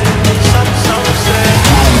sad, so sad.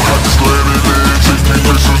 I just landed in, take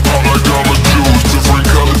me mixes pop like Jamba Juice. Different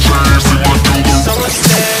color chains, think my jeweler. So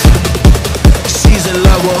sad. She's in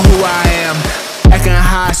love with who I am. Back in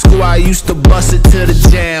high school, I used to bust it to the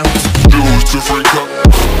jam. Juice, different color.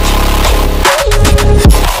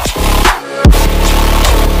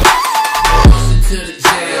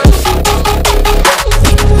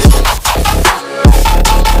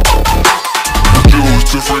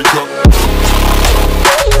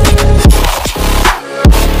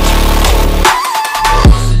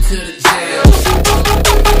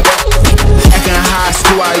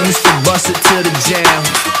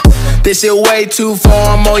 This shit way too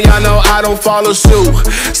formal, y'all know I don't follow suit.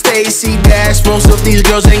 Stacy Dash, most of these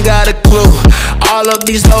girls ain't got a clue. All of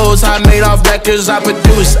these hoes I made off records I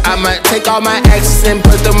produce. I might take all my exes and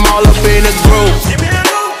put them all up in a group.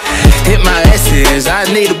 Hit my S's, I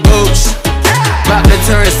need a boost. About to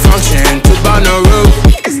turn this function to Bonnaroo.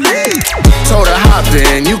 Told her hop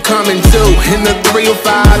in, you coming too. In the 305,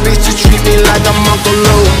 bitch, just treat me like I'm Uncle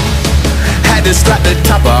Lou. Had to slap the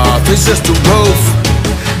top off, it's just the roof.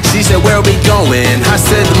 She said, where we going? I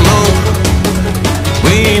said, the moon.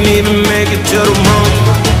 We ain't even make it to the moon.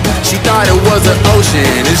 She thought it was an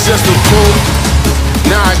ocean, it's just a pool.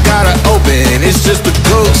 Now I gotta open, it's just a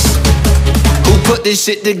goose. Who put this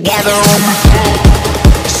shit together on my phone?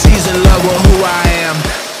 She's in love with who I am.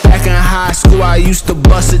 Back in high school, I used to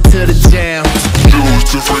bust it to the jam.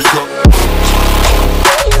 Juice, different color.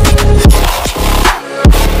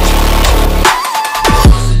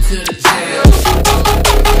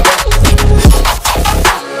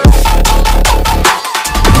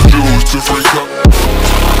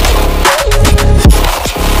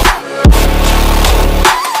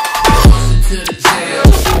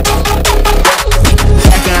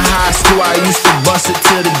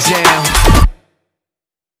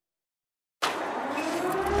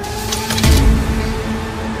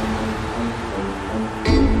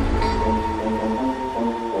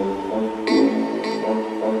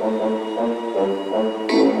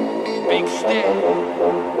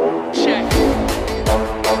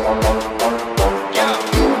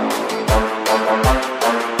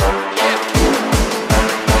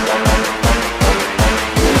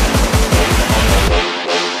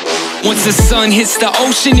 Once the sun hits the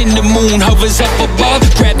ocean and the moon hovers up above,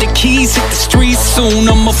 grab the keys, hit the streets soon,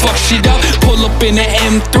 I'ma fuck shit up. Pull up in the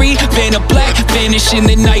M3, van of black, vanish in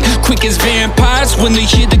the night, quick as vampires when they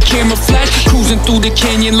hear the camera flash. Cruising through the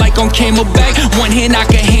canyon like on Camelback, one hand I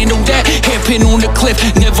can handle that, hairpin on the cliff,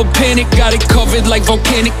 never panic, got it covered like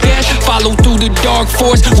volcanic ash. Follow through the dark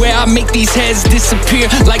forest where I make these heads disappear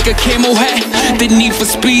like a camel hat. The need for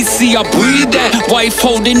speed, see I breathe that. Wife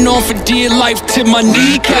holding on for dear life to my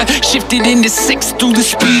kneecap, shifted into 6 through the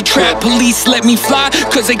speed trap. Police let me fly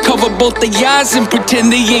cause they cover both the eyes and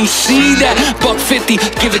pretend they ain't see that. $150,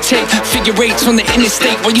 give or take, figure eights on the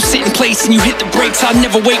interstate while you sit in place and you hit the brakes. I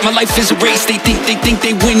never wait, my life is a race. They think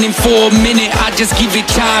they winning for a minute, I just give it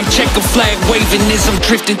time. Check a flag waving as I'm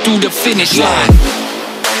drifting through the finish line.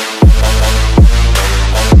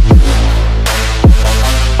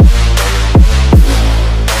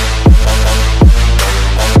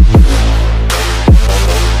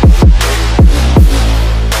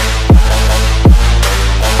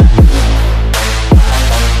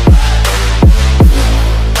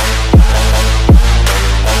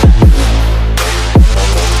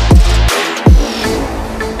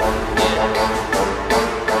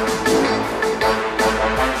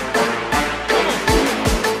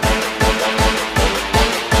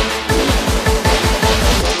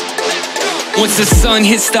 Once the sun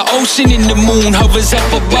hits the ocean and the moon hovers up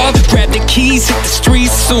above, grab the keys, hit the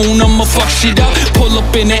streets soon, I'ma fuck shit up. Pull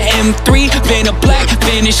up in the M3, van of black,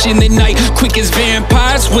 vanish in the night, quick as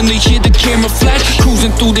vampires when they hear the camera flash.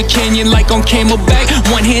 Cruising through the canyon like on Camelback,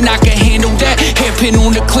 one hand I can handle that, hairpin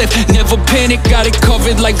on the cliff, never panic, got it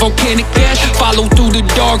covered like volcanic ash. Follow through the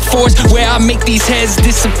dark forest where I make these heads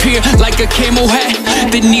disappear like a camel hat.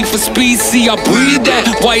 The need for speed, see I breathe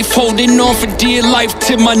that. Wife holding on for dear life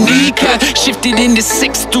to my kneecap, shifted into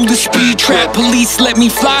 6 through the speed trap. Police let me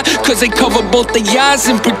fly cause they cover both the eyes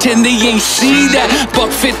and pretend they ain't see that.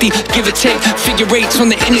 $150, give or take, figure eights on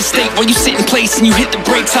the interstate while you sit in place and you hit the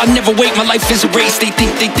brakes. I never wait, my life is a race. They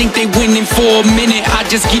think they winning for a minute, I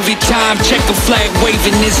just give it time. Check a flag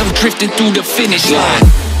waving as I'm drifting through the finish line.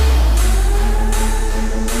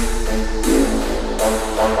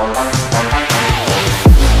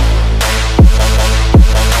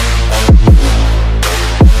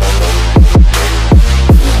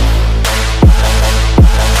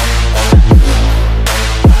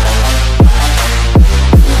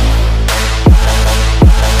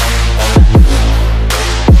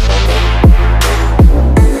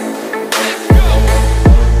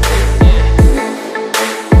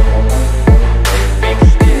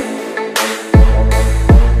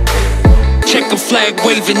 Flag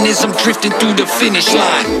waving as I'm drifting through the finish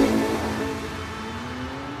line.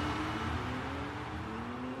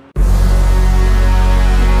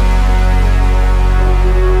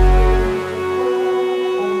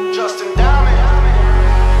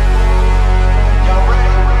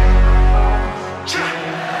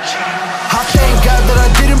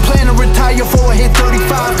 Before I hit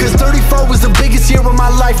 35, cause 34 was the biggest year of my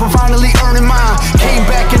life. I'm finally earning mine. Came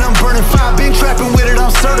back and I'm burning 5. Been trapping with it, I'm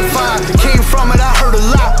certified. Came from it, I heard a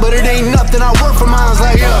lot, but it ain't nothing. I work for mine.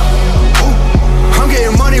 Like, yeah, I'm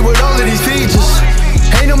getting money with all of these features.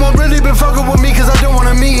 Ain't no more really been fucking with me cause I don't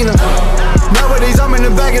wanna meet her. Nowadays I'm in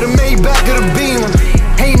the back of the Maybach of the Beamer.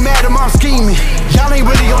 Ain't mad at my scheming. Y'all ain't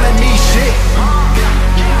really on that me shit.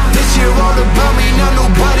 This year all about me, not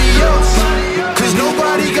nobody else. Cause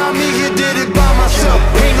nobody got me here, did it by myself.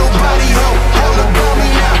 Ain't nobody help, all about me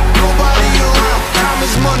now. Nobody around, time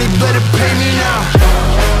is money, better pay me now.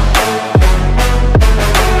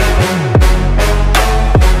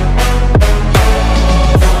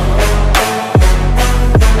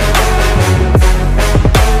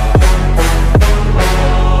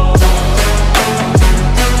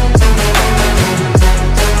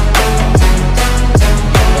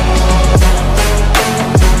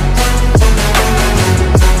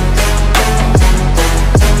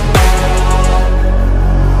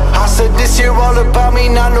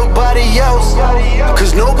 Not nobody else.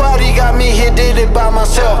 Cause nobody got me here, did it by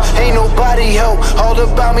myself. Ain't nobody help, all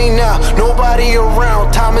about me now. Nobody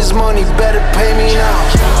around, time is money, better pay me now.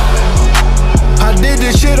 I did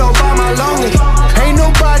this shit all by my lonely. Ain't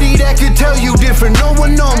nobody that could tell you different, no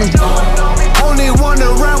one know me. Only one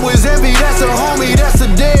around was envy, that's a homie, that's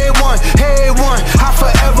a dead one. Hey one, I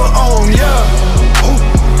forever own,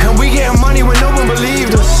 yeah. And we getting money when no one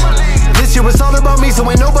believed us. This year it's all about me, so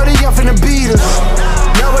ain't nobody up finna beat us.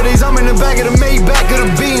 Nowadays I'm in the back of the Maybach of the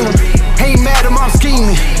Beamer. Ain't mad at my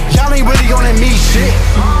scheming. Y'all ain't really on that me shit.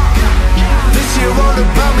 This year all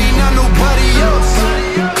about me, not nobody else.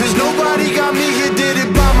 Cause nobody got me here, did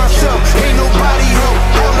it by myself. Ain't nobody help,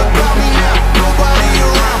 all about me now. Nobody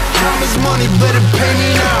around, time is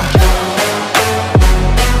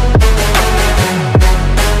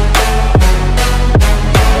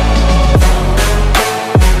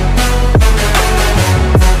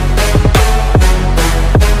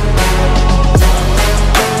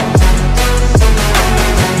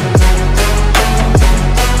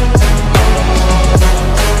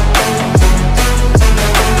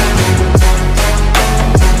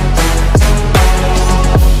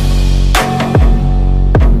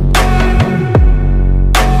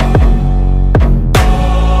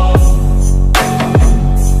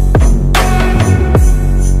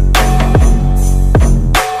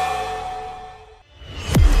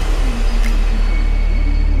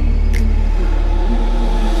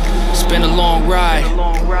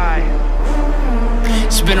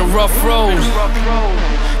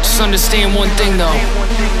understand one thing though,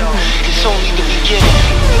 it's only the beginning.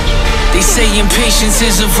 They say impatience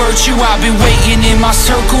is a virtue. I've been waiting in my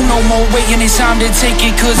circle, no more waiting, it's time to take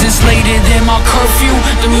it, cause it's later than my curfew.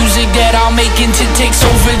 The music that I'm making takes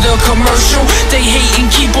over the commercial. They hate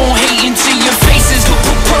and keep on hating till your face is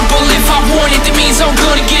purple. If I want it, that means I'm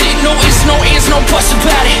gonna get it. No ifs, no ands, no buts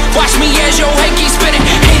about it. Watch me as your head keeps spinning.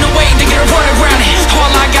 Ain't no way to get a run around it.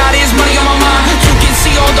 All I got is money on my mind. You can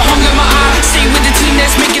see all the hunger in my eye. Stay with the team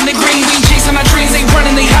that's making the green. We ain't chasing our dreams, they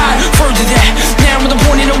running, they hide. Further that, now I'm at the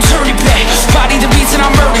point and don't turn it back. Body the beats and I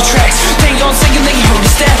murder tracks. They all saying they heard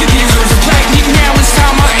the stat. Here's the black. Now it's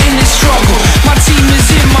time I end this struggle. My team is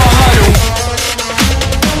in my huddle.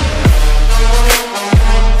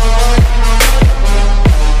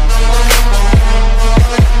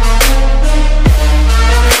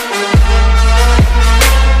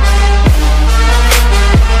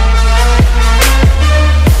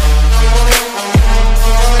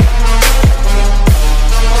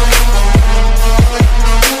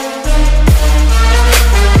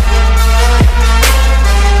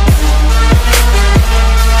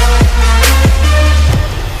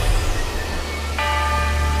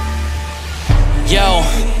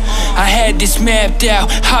 This mapped out,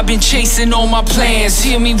 I've been chasing all my plans.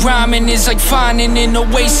 Hear me rhyming is like finding an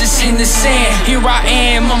oasis in the sand. Here I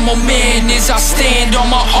am, I'm a man as I stand on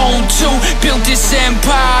my own too. Built this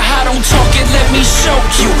empire, I don't talk it, let me show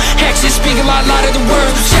you. Actions speak a lot louder than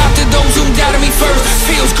words. Shout to those who doubted me first.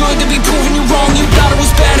 Feels good to be proving you wrong. You thought it was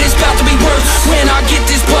bad, it's about to be worse. When I get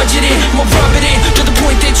this budget in, I'ma rub it in to the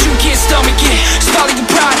point that you can't stomach it. Swallow your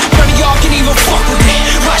pride, none of y'all can even fuck with it.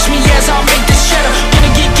 Watch me as I make this cheddar. Gonna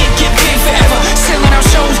get big forever. Selling out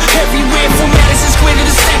shows everywhere, from Madison Square to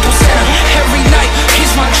the Staples Center. Every night,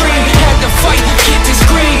 it's my dream. Had to fight, get this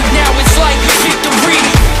green. Now it's like victory.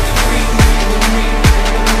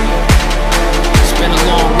 It's been a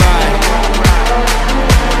long ride.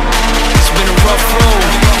 It's been a rough road.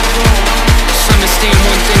 Just understand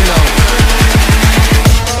one thing though.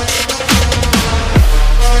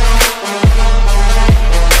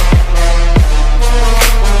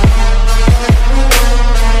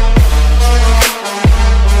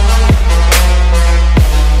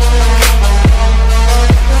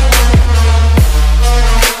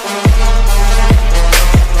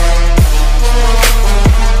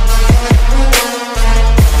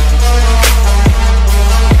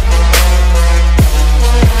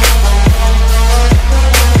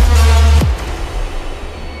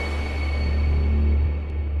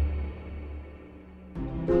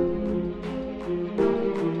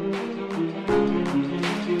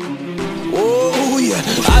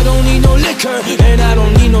 I don't need no liquor and I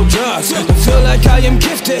don't need no drugs. I feel like I am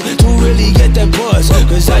gifted to really get that buzz,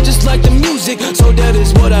 cause I just like the music, so that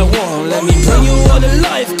is what I want. Let me bring you all to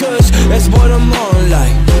life, cause that's what I'm on.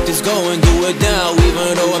 Like, just go and do it now,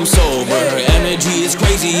 even though I'm sober. Energy is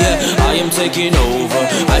crazy, yeah, I am taking over.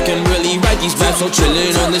 I can really write these raps, so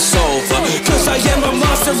chilling on the sofa, cause I am a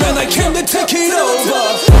monster and I came to take it over.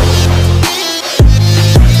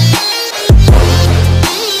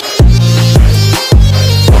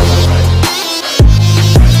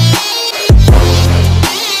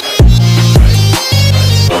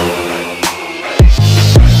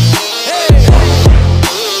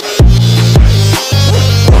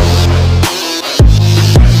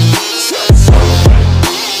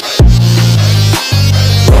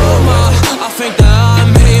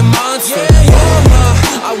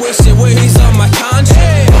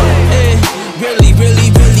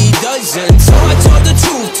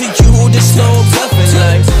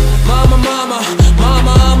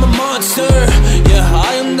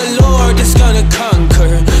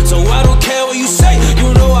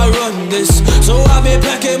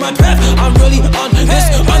 I'm really on this,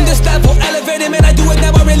 on this level, elevated, man, I do it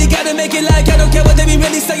now, I really gotta make it like I don't care what they be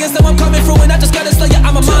really saying, so I'm coming through and I just gotta slay it.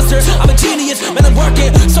 I'm a monster, I'm a genius, man, I'm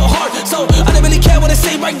working so hard, so I don't really care what I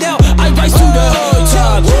say right now. I rise to the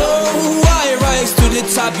top, whoa, I rise to the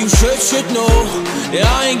top, you should know. Yeah,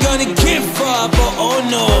 I ain't gonna give up, oh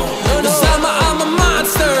no, cause I'm a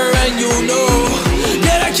monster, and you know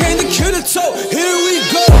that I came to kill it, so here we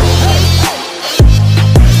go.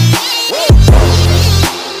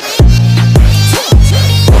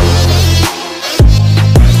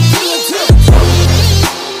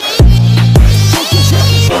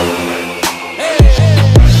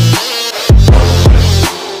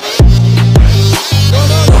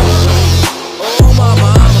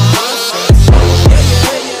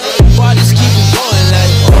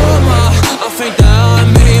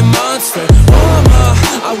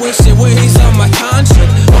 Wasted ways on my conscience.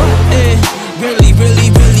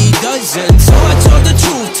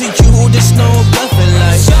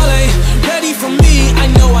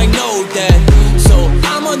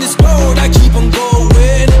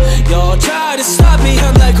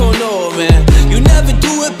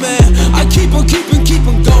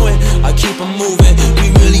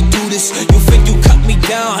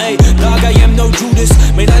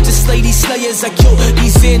 slay these slayers, I kill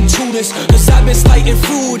these intruders. Cause I've been slighting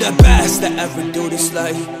through the best that ever do this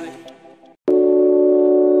life.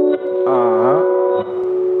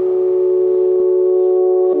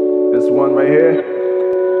 This one right here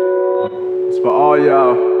is for all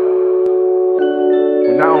y'all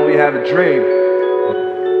who not only have a dream,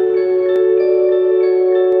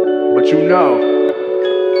 but you know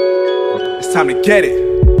it's time to get it.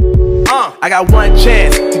 I got one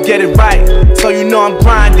chance to get it right, so you know I'm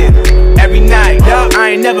grinding every night. I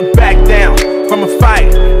ain't never back down from a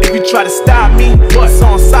fight. If you try to stop me, what's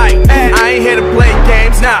on sight? I ain't here to play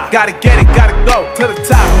games, nah. Gotta get it, gotta go to the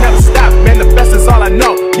top, never stop. Man, the best is all I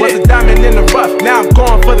know. Was a diamond in the rough, now I'm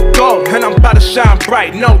going for the gold, and I'm about to shine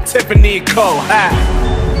bright, no Tiffany and Co.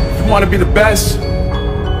 If you wanna be the best,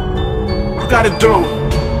 you gotta do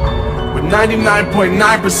what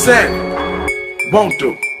 99.9% won't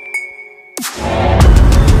do.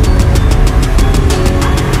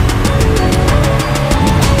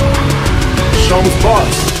 Show me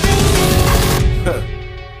boss.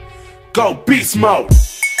 Go beast mode.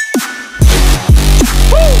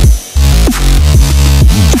 Woo.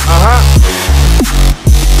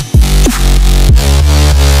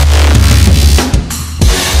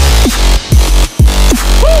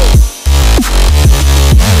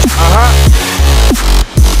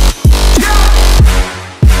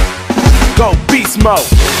 Go beast mode.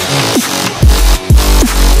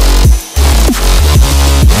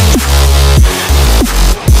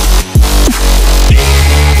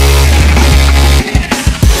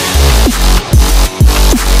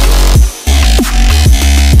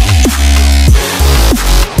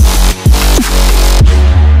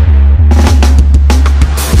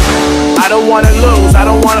 I don't wanna lose, I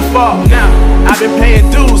don't wanna fall. Now, I've been paying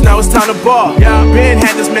dues, now it's time to ball. Yeah, been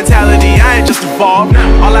had this mentality, I ain't just evolved.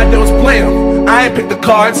 All I do is play them, I ain't pick the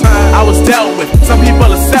cards I was dealt with. Some people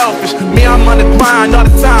are selfish, me I'm on the grind all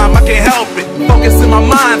the time, I can't help it. Focus in my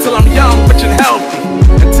mind till I'm young, rich and healthy.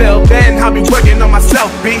 Until then, I'll be working on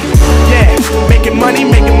myself, B. Yeah, making money,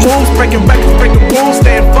 making moves, breaking records, breaking rules,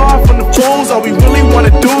 staying far from the fools. All we really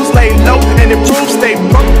wanna do is lay low and improve, stay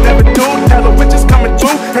broke, never do. Hell, the riches coming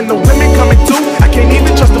through, and the women coming too. I can't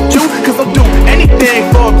even trust them few, cause they'll do anything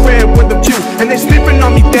for a crib with a view. And they sleeping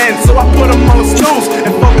on me then, so I put them on the snooze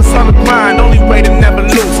and focus on the grind, only way to never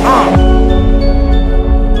lose.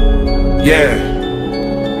 Yeah,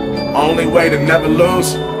 only way to never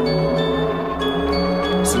lose.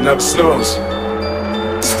 So never snooze.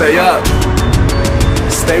 Stay up.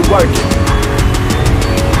 Stay working.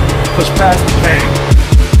 Push past the pain.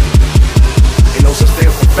 Ain't no such thing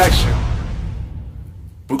as perfection.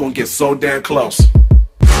 We're gonna get so damn close.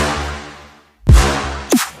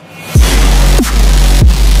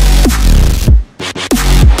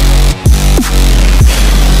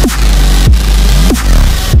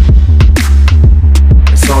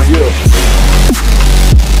 It's on you.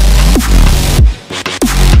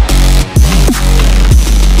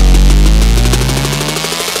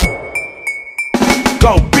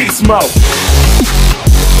 Go beast mode.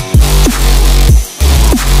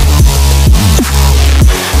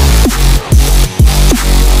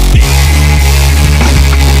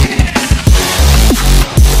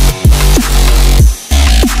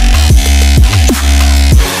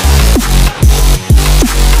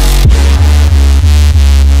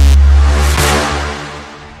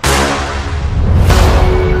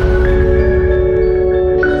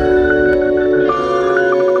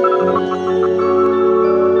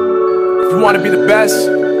 Want to be the best,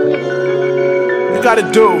 you gotta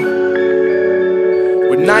do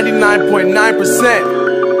what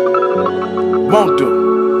 99.9% won't do.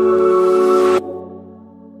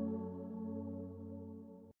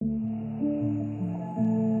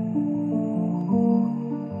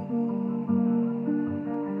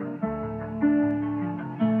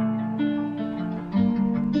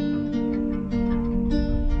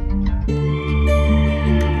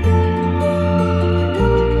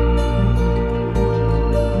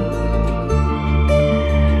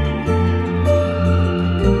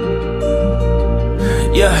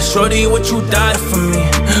 Yeah, shorty, what you died for me?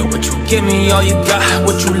 Would you give me all you got?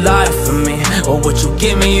 Would you lie for me? Or would you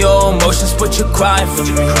give me your emotions? Would you cry for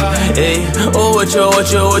me? Hey, or would you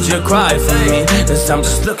cry for me? Cause I'm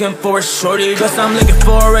just looking for a shorty. Cause I'm looking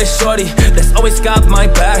for a shorty that's always got my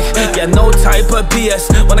back. Yeah, no type of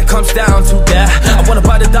BS when it comes down to that. I wanna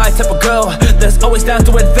buy the die type of girl that's always down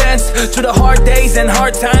to advance through the hard days and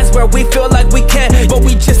hard times where we feel like we can't, but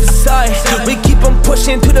we just decide. We keep on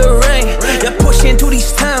pushing to the rain. Yeah, pushing to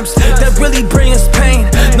these times that really bring us pain.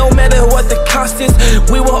 No matter what the cost is,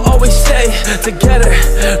 we will always say together.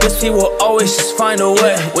 Guess we will always just find a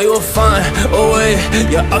way. We will find a way.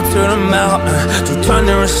 Yeah, up to the mountain, through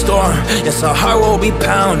thunder and storm. Yes, our heart will be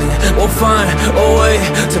pounding. We'll find a way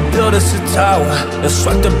to build us a tower,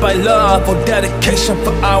 constructed by love or dedication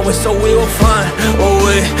for hours. So we will find a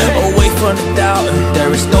way from the doubt.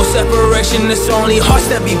 There is no separation, it's only hearts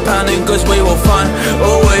that be pounding. Cause we will find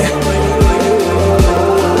a way.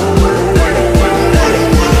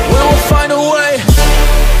 We will find a way.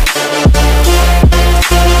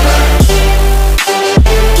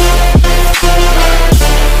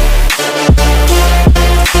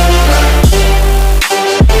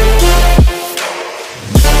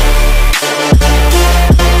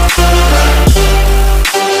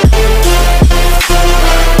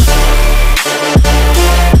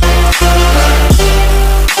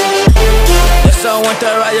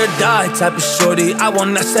 That ride or die type of shorty, I will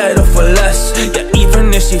not settle for less. Yeah,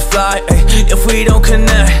 even if she fly, ay, if we don't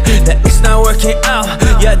connect, that it's not working out.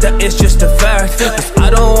 Yeah, that is just a fact. Cause I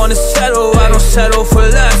don't wanna settle, I don't settle for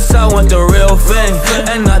less. I want the real thing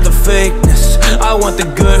and not the fakeness. I want the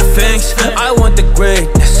good things, I want the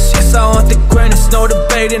greatness. Yes, I want the greatness, no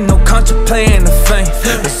debating, no contemplating the fame.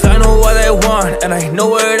 Cause I know what I want and I know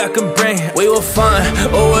what I can bring. We will find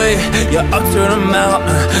a way, yeah, up to the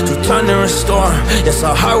mountain, through thunder and storm. Yes,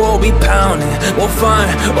 our heart will be pounding. We'll find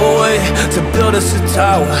a way to build us a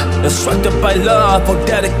tower, constructed by love or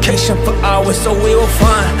dedication for hours. So we will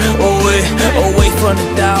find a way from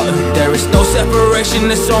the doubt. There is no separation,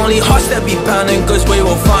 it's only hearts that be pounding. Cause we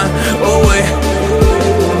will find a way.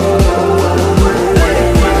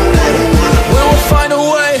 We will find a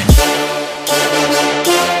way.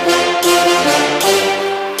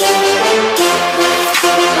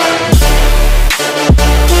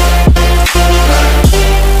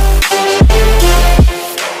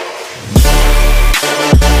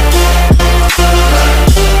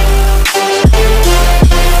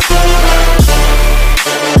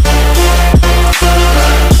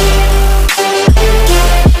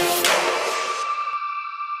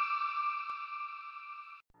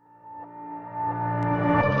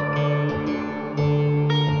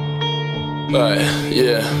 Alright,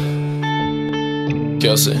 yeah.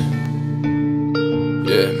 Kelsey.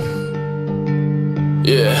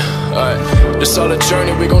 Yeah, alright. This all a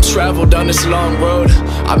journey, we gon' travel down this long road.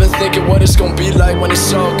 I've been thinking what it's gon' be like when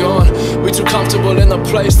it's all gone. We too comfortable in the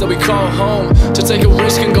place that we call home to take a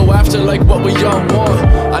risk and go after like what we all want.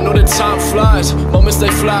 I know that time flies, moments they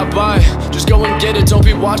fly by. Just go and get it, don't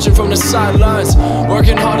be watching from the sidelines.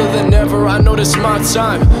 Working harder than ever, I know this my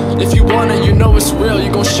time. If you want it, you know it's real,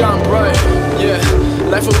 you gon' shine bright. Yeah,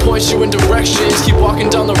 life will point you in directions. Keep walking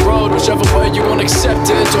down the road, whichever way you gon' accept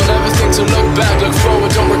it. Don't ever think to look back, look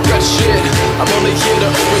forward, don't regret shit. I'm only here to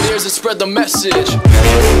open ears and spread the message.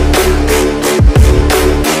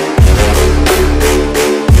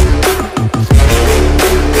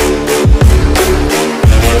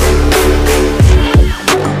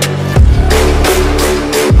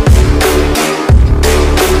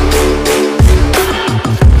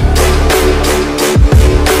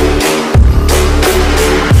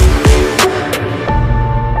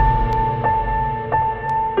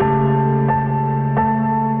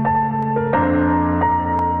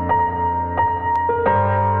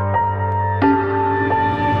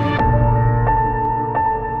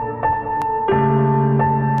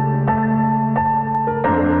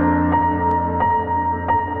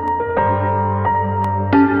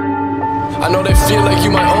 I know they feel like you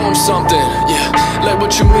might own something, yeah. Like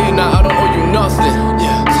what you mean, now I don't owe you nothing,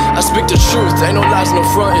 yeah. I speak the truth, ain't no lies, no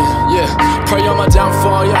frontin', yeah. Pray on my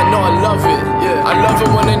downfall, yeah, I know I love it, yeah. I love it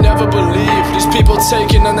when they never believe. These people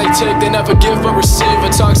taking and they take, they never give but receive. A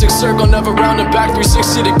toxic circle, never rounded back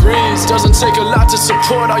 360 degrees. Doesn't take a lot to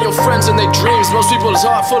support all your friends and their dreams. Most people's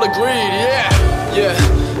heart full of greed, yeah.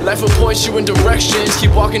 Life will point you in directions.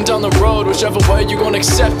 Keep walking down the road, whichever way you gon'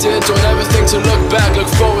 accept it. Don't ever think to look back, look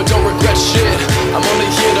forward, don't regret shit. I'm only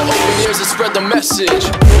here to open ears and spread the message.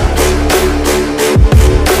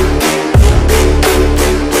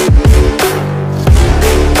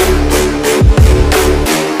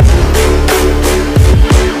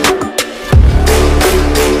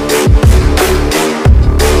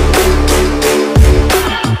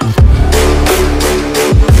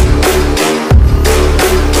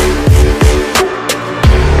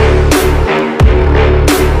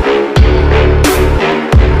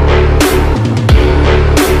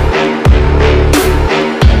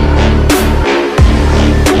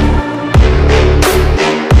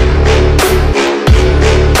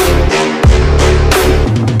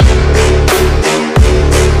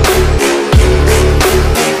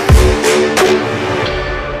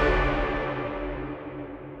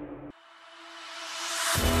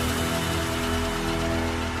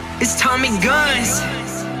 It's Tommy Guns.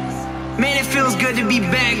 Man, it feels good to be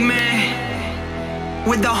back, man.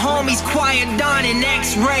 With the homies Quiet Don and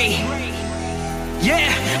X-Ray. Yeah,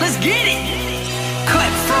 let's get it.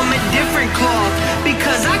 Cut from a different cloth,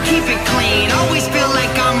 because I keep it clean. Always feel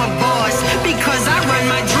like I'm a boss, because I run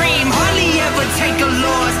my dream. Hardly ever take a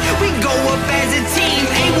loss. We go up as a team.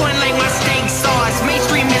 A1 like my steak sauce.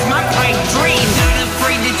 Mainstream is my pipe dream. Not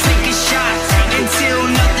afraid to take a shot until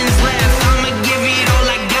nothing's left. I'ma give it all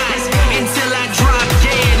I got until I drop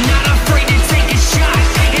dead. Not afraid to take a shot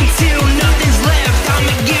until nothing's left.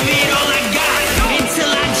 I'ma give it all I got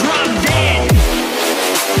until I drop dead.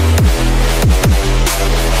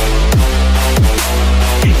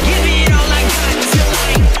 Give it all I got till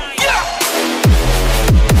I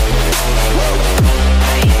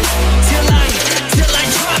till I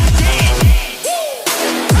drop dead.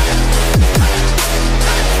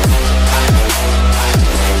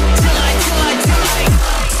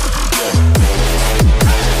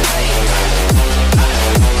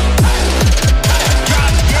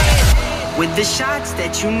 With the shots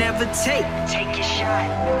that you never take a shot.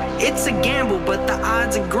 It's a gamble, but the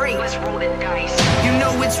odds are great. Let's roll the dice. You know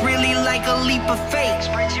it's really like a leap of faith.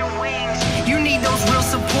 Spread your wings. You need those real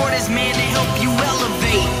supporters, man, to help you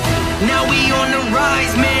elevate. Now we on the rise,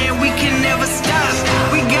 man, we can never stop.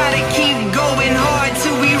 We gotta keep going hard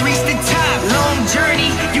till we reach the top. Long journey,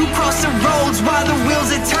 you cross the roads while the wheels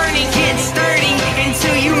are turning. Get sturdy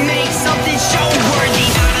until you make something show worthy.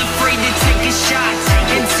 Not afraid to take a shot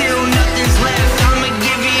until nothing's left. I'ma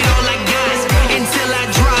give it all I got until I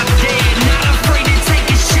drop dead. Not afraid to take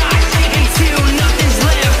a shot until nothing's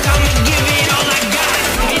left. I'ma give it all I got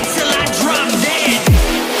until I drop dead.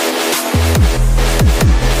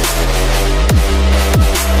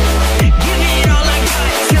 Give it all I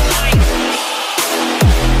got till I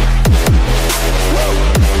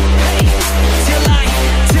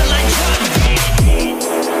till I drop dead.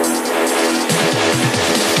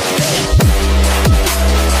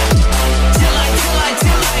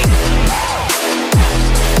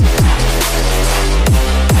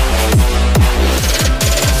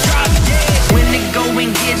 When the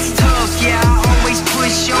going gets tough, yeah, I always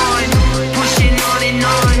push on. Pushing on and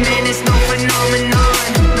on, man, it's no phenomenon.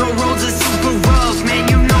 No roads are super rough, man,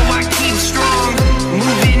 you know I keep strong.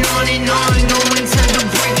 Moving on and on, going to the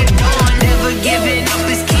break of dawn. Never giving up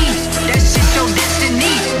is key, that's just your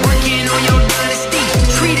destiny. Working on your dynasty,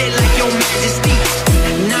 treat it like your majesty.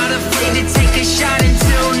 Not afraid to take a shot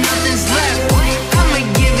until nothing's left. I'ma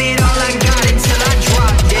give it all I got until I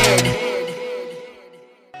drop dead.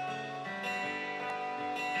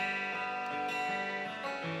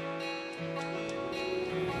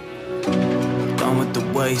 Done with the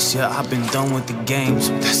waste, yeah, I've been done with the games.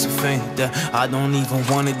 That's the thing that I don't even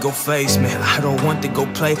wanna go face, man. I don't want to go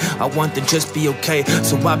play, I want to just be okay.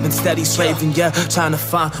 So I've been steady slaving, yeah, trying to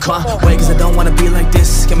find my way. Cause I don't wanna be like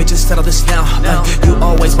this, can we just settle this now? Like, you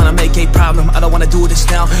always wanna make a problem, I don't wanna do this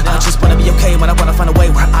now. I just wanna be okay when I wanna find a way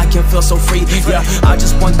where I can feel so free. Yeah, I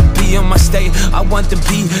just want to be in my state, I want to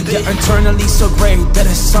be, yeah, internally so great. That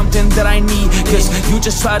is something that I need. Cause you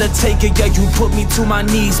just try to take it, yeah, you put me to my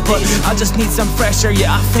knees. But I just need some fresh air,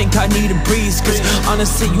 yeah, I think I need a breeze. Cause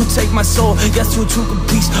honestly, you take my soul, yes, you took a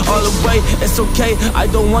piece all away. It's okay, I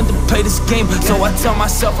don't want to play this game. So I tell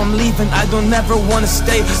myself I'm leaving, I don't ever wanna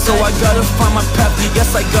stay. So I gotta find my path,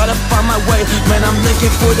 yes, I gotta find my way. Man, I'm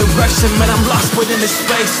looking for direction, man, I'm lost within this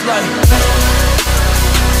space, like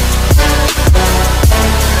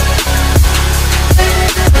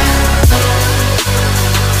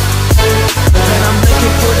man, I'm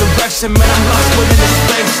looking for direction, man, I'm lost within this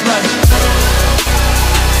space, like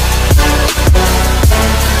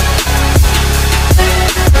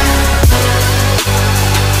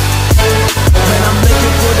man, I'm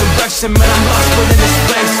looking for direction, man, I'm lost within this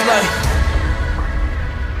space, like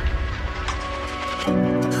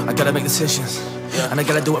I gotta make decisions, and I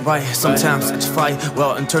gotta do it right. Sometimes I just fight,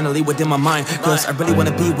 well, internally within my mind. Cause I really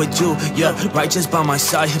wanna be with you, yeah, right just by my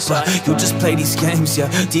side. But you just play these games, yeah,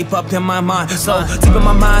 deep up in my mind. So deep in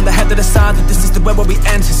my mind, I had to decide that this is the way where we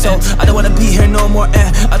end. So I don't wanna be here no more,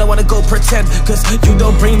 and I don't wanna go pretend. Cause you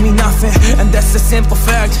don't bring me nothing, and that's a simple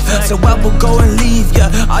fact. So I will go and leave,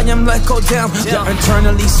 yeah, I am like, oh damn, yeah,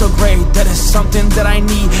 internally so great. That is something that I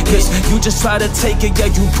need. Cause you just try to take it,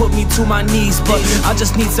 yeah, you put me to my knees. But I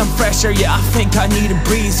just need some fresh air, yeah, I think I need a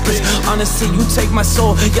breeze. Cause honestly, you take my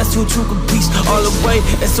soul, yes, you took a piece all away.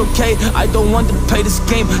 It's okay, I don't want to play this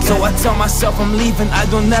game. So I tell myself I'm leaving, I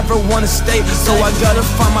don't ever wanna stay. So I gotta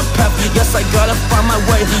find my path, yes, I gotta find my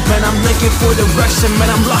way. Man, I'm looking for direction, man,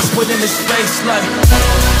 I'm lost within this space, like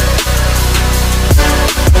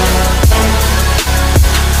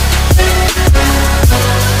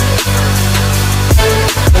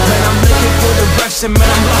direction, man,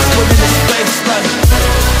 I'm lost within this space, like.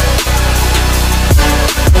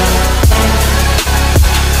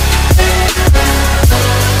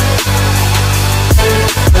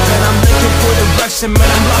 Man, I'm looking for direction, man,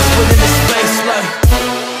 I'm lost within this space, like.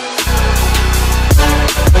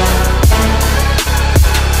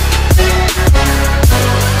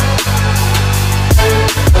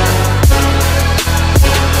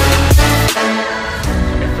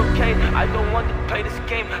 I don't want to play this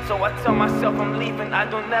game, so I tell myself I'm leaving, I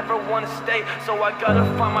don't ever want to stay. So I gotta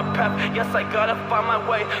find my path, yes I gotta find my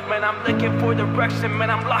way. Man, I'm looking for direction,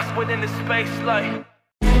 man, I'm lost within this space, like.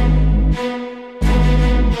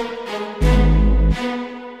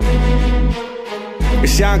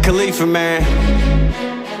 It's Young Khalifa, man.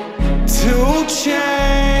 2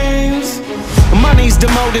 Chainz. Money's the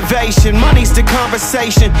motivation, money's the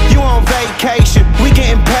conversation. You on vacation, we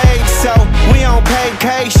getting paid, so we on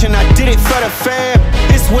vacation. I did it for the fam,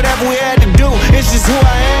 it's whatever we had to do, it's just who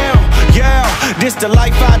I am. Yeah, this the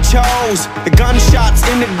life I chose. The gunshots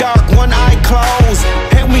in the dark, one eye closed,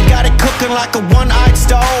 and we got it cooking like a one-eyed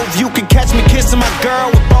stove. You can catch me kissing my girl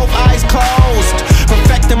with both eyes closed.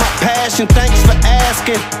 Perfecting my passion, thanks for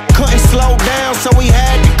asking. Couldn't slow down, so we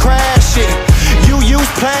had to crash it. You use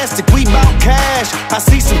plastic, we bout cash. I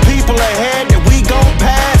see some people ahead that we gon'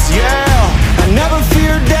 pass, yeah. I never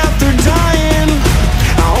fear death or dying,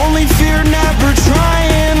 I only fear never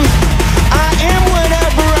trying. I am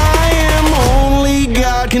whatever I am, only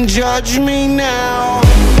God can judge me now.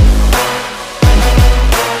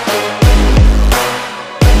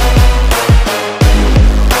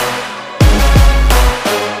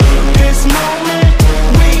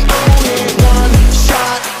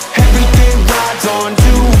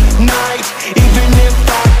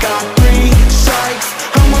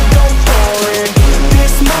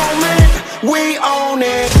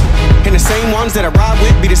 That I ride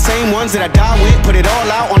with, be the same ones that I die with. Put it all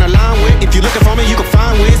out on the line with. If you're looking for me, you can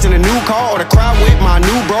find Wiz in a new car or the crowd with my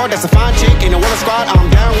new broad. That's a fine chick in a Willer squad I'm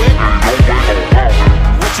down with.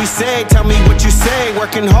 What you say, tell me what you say.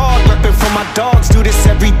 Working hard, repping for my dogs. Do this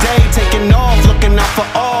every day, taking off, looking out for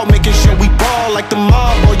all, making sure we ball like the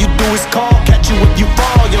mob. All you do is call, catch you if you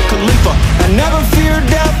fall. Yo, Khalifa. I never fear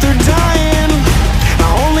death or dying, I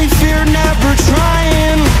only fear never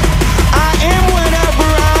trying. I am whatever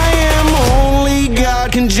I am, only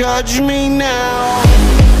God can judge me now.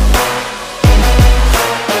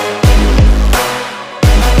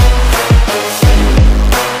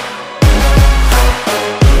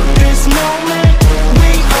 This moment,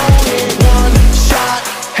 we own it. One shot,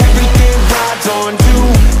 everything rides on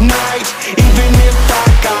tonight. Even if I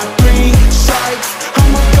got 3 strikes,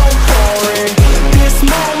 I'ma go for it. This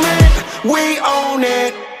moment, we own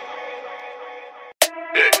it.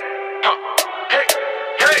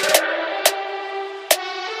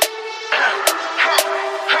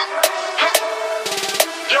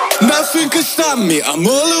 Nothing can stop me, I'm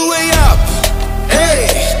all the way up. Hey,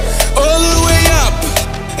 all the way up.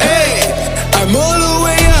 Hey, I'm all the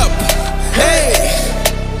way up. Hey,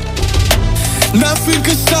 nothing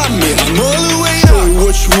can stop me, I'm all the way up. Show you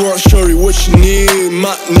what you want, show you what you need.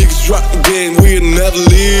 My niggas rock the game, we'll never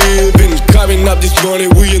leave. Been carving up this money,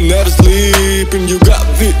 we'll never sleep. And you got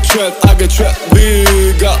big trap, I got trap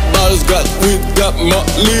big. Got bottles, got weed, got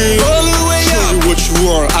Motley. All the way up. Show you what you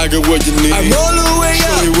want, I got what you need. I'm all the way up.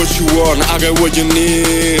 Show you what you want, I got what you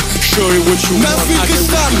need. Show you what you want, nothing can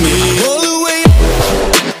stop me. All the way up.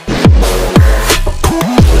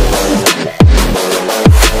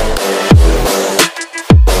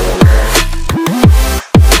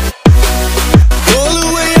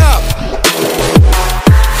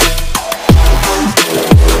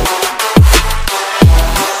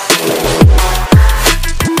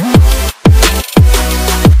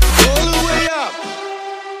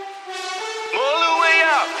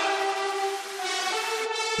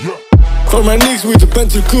 For my niggas with the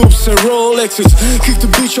Bentley coupes and Rolexes, kick the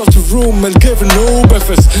bitch off the room and gave her no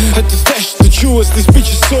breakfast. Had to stash the jewels, this bitch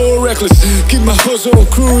is so reckless. Keep my hustle on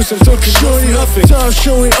cruise, I'm talking showing nothing. Time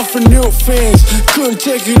showing off for new fans. Couldn't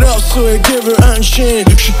take it out, so I gave her unchained.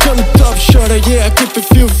 She come top shotter, yeah, I keep a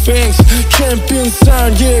few fangs. Champion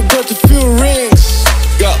sound, yeah, got a few rings.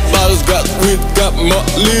 Got bottles, got weed, got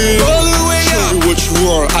Motley. All the way up. Show you what you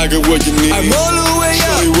want, I got what you need. I'm all the way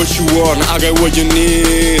up. Show you what you want, I got what you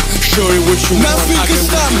need. Show you what you want, nothing can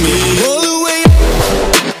stop me. All the way up.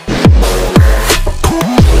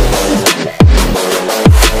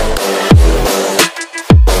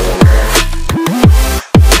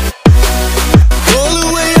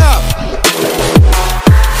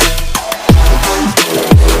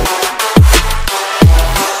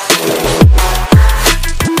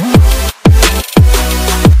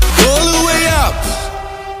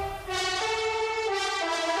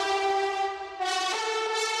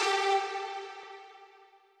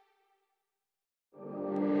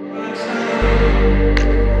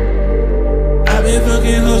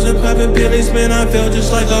 fucking hoes and popping pillies, man, I feel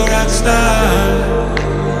just like a rock star.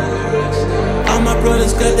 All my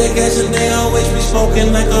brothers got that gas and they always be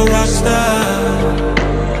smoking like a rock star.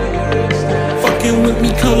 Fucking with me,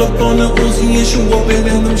 call up on the Uzi and shoot open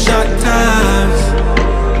in them shot ties.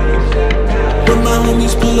 When my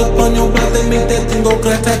homies pull up on your block, they make that thing go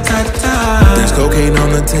grata-ta-ta. There's cocaine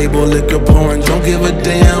on the table, liquor pouring, don't give a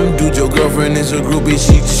damn. Dude, your girlfriend is a groupie,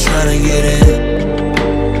 she just tryna get in.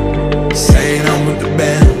 Saying I'm with the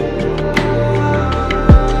band.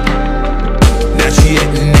 Now she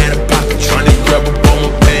acting out of pocket, tryna grab up on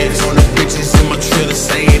my pants. On the bitches in my trailer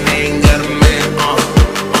saying they ain't got a man,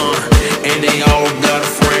 and they all got a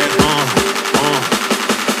friend,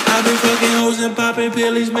 I've been fucking hoes and popping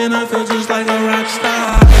pillies, man, I feel just like a rock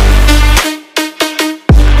star.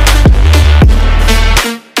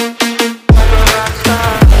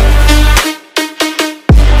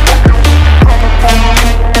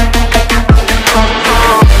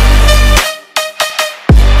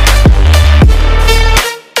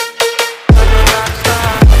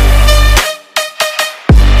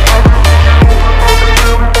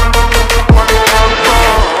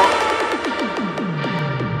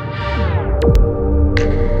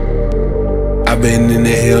 I've been in the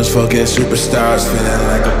hills, fucking superstars, feeling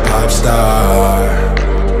like a pop star.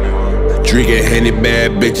 Drinking Henny,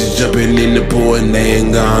 bad bitches jumping in the pool and they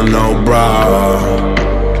ain't got no bra.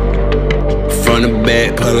 From the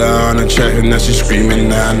back, put her on the track and now she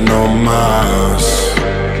screaming, I know Mars.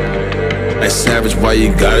 Like Savage, why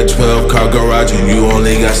you got a 12-car garage and you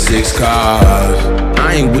only got 6 cars?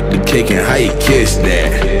 I ain't with the cake and how you kiss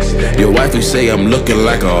that? Your wife will say I'm looking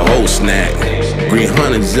like a whole snack. Green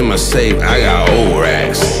hundreds in my safe, I got old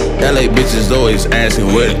racks. LA bitches always asking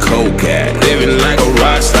where the coke at. Living like a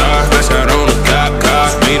rock star, smash out on a cop car.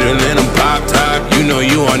 Sweeter than a pop top, you know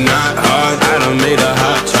you are not hard. I done made a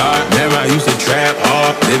hot chart, remember I used to trap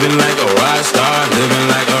hard. Living like a rock star, living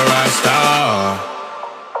like a rock star.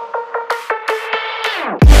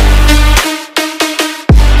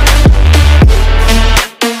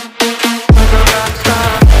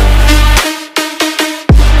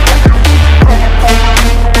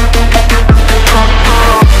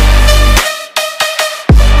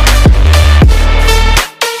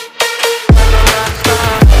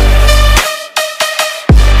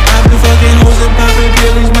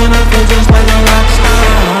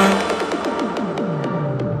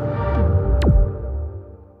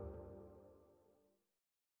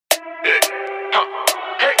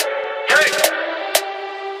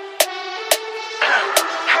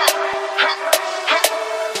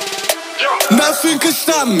 Nothing can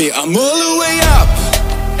stop me, I'm all the way up.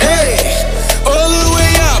 Hey, all the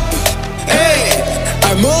way up. Hey,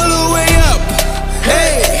 I'm all the way up.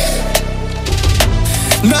 Hey,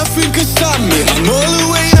 nothing can stop me, I'm all the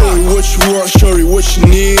way up. Show you what you want, show you what you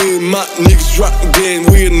need. My niggas rock again,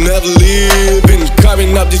 we ain't never leaving.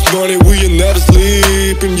 Carving up this money, we ain't never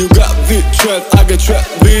sleeping. You got big trap, I got trap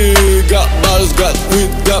big. Got bottles, got weed,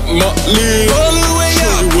 got Motley. All the way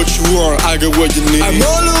up. Show you what you want, I got what you need. I'm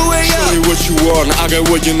all the way up. Show you what you want, I got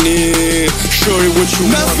what you need. Show you what you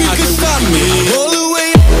want, nothing can stop me. I'm all the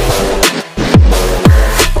way up.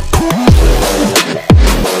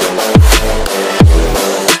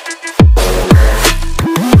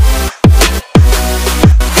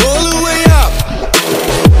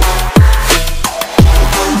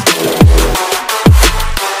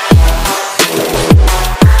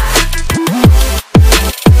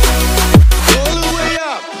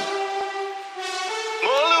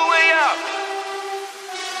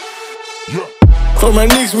 For my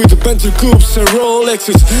niggas with the Bentley coupes and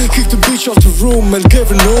Rolexes, kick the bitch off the room and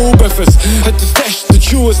give her no breakfast. Had to stash the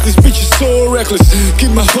jewels, this bitch is so reckless.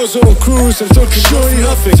 Keep my hustle on cruise, I'm talking showing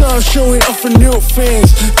nothing. Start showing off for new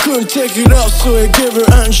fans. Couldn't take it out, so I gave her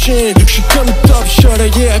unchained. She come top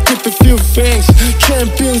shotter, yeah, I keep a few fangs.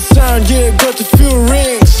 Champion sound, yeah, got a few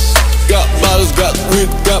rings. Got bottles, got weed,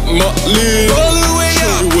 got Motley. All the way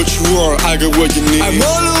up. Show you what you want, I got what you need. I'm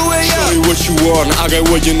all the way up. Show you what you want, I got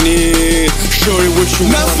what you need. Show you what you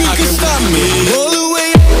want, nothing can stop me. All the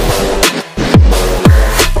way up.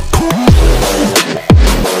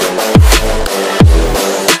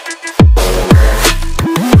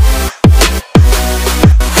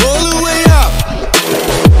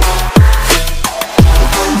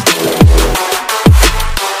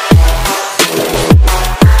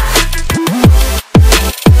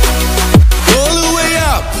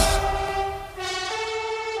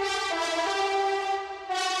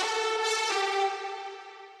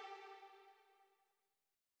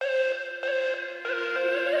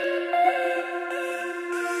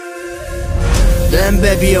 Then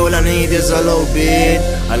baby all I need is a little bit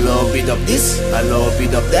beat up this, I love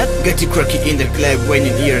beat up that. Get you cracky in the club when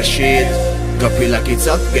you hear shit. Drop it like it's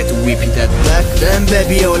up, get to whip it that back. Then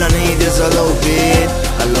baby all I need is a low beat.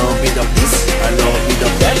 I love beat up this, I love beat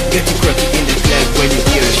up that. Get you cracky in the club when you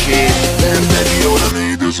hear shit. Then baby all I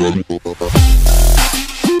need is a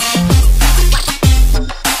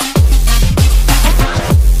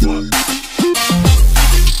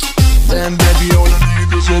Then baby all I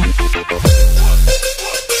need is a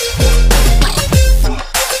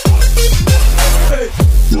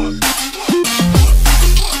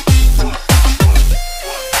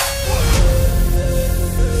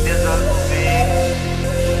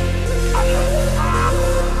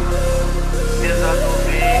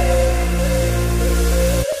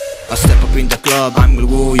I step up in the club, I'm gonna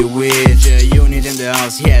woo you with J-Unit in the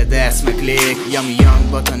house, yeah that's my clique. I'm young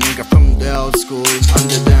but a nigga from the old school. On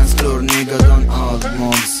the dance floor, nigga don't hold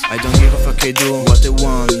mobs. I don't give a fuck, I do what I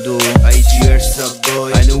want do. 8 years up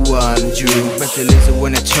boy, I don't want you. Better listen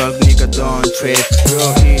when I talk, nigga don't trip.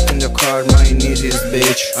 Raw heat in the car, my need is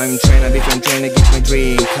bitch. I'm tryna become tryna get my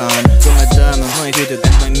drink on. Got my diamond, my tweeted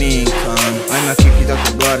and my mink on. I'ma kick it out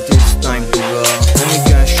the bar, it's time to go. Let me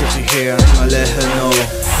get shit here, I'ma let her know.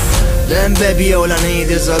 Then baby all I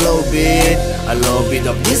need is a low beat. I love beat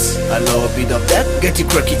up this, I love beat up that. Get you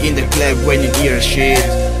cracky in the club when you hear shit.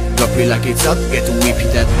 Drop it like it's up, get to whip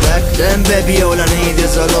it that back. Then baby all I need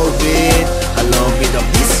is a low beat. I love beat up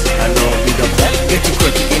this, I love beat up that. Get you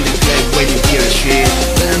cracky in the club when you hear shit.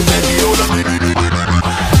 Then baby all I need.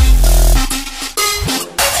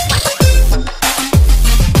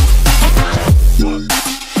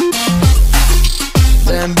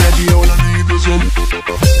 Then baby all I need is a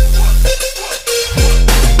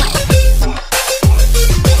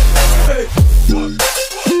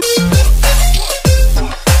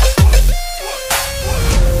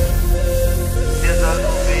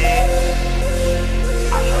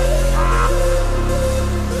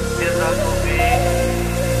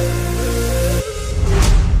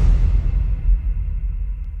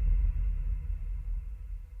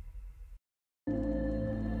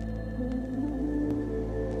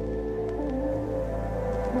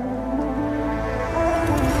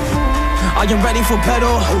I am ready for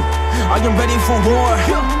battle, I am ready for war.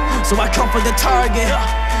 So I come for the target,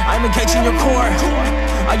 I'm engaging your core.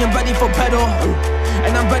 I am ready for battle,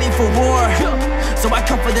 and I'm ready for war. So I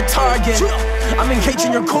come for the target, I'm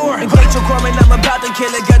engaging your core. Engage your core and I'm about to kill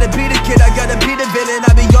it. Gotta be the kid, I gotta be the villain.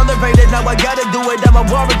 I be on the rated, now I gotta do it. I'm a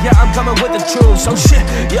warrior, I'm coming with the truth. So shit,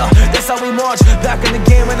 yeah, that's how we march. Back in the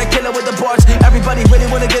game when I kill it with the bars. Everybody really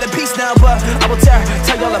wanna get a piece now, but I will tear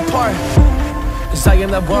y'all apart. Cause I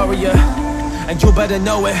am the warrior, and you better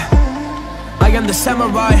know it. I am the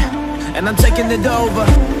samurai, and I'm taking it over.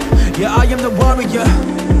 Yeah, I am the warrior,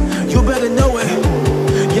 you better know it.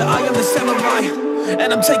 Yeah, I am the samurai,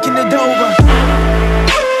 and I'm taking it over.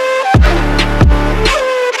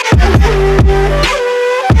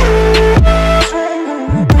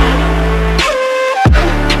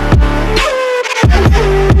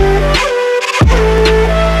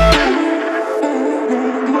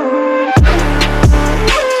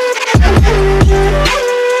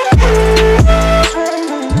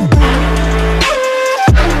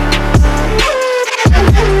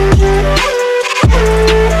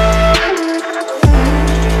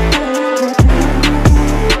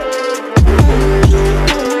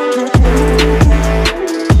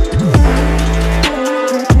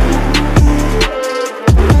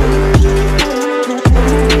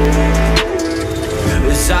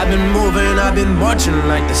 I've been marching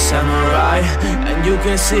like the samurai, and you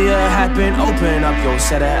can see it happen. Open up your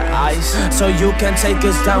set of eyes, so you can take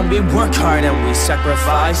us down. We work hard and we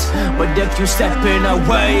sacrifice, but if you step in our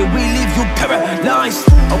way, we leave you paralyzed.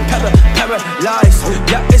 Oh, paralyzed.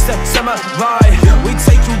 Yeah, it's the samurai. We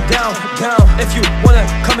take you down. If you wanna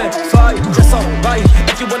come and fight, that's alright.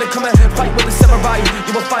 If you wanna come and fight with the samurai,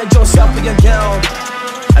 you will find yourself in your gown.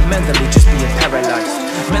 And mentally just being paralyzed,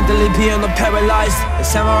 mentally being paralyzed. The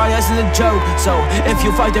samurai isn't a joke, so if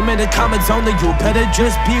you fight them in the comment zone, then you better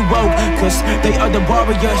just be woke. Cause they are the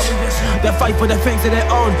warriors, they fight for the things that they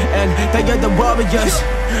own. And they are the warriors,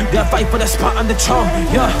 they fight for the spot on the throne.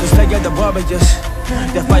 Yeah, cause they are the warriors,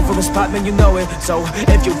 they fight for a spot, man, you know it. So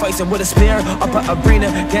if you face them with a spear up an arena,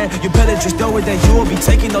 then you better just know it, that you will be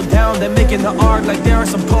taking them down. They're making the art like there are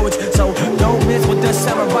some poets, so don't miss with the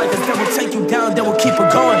samurai, cause they will take you down, they will keep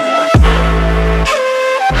it going.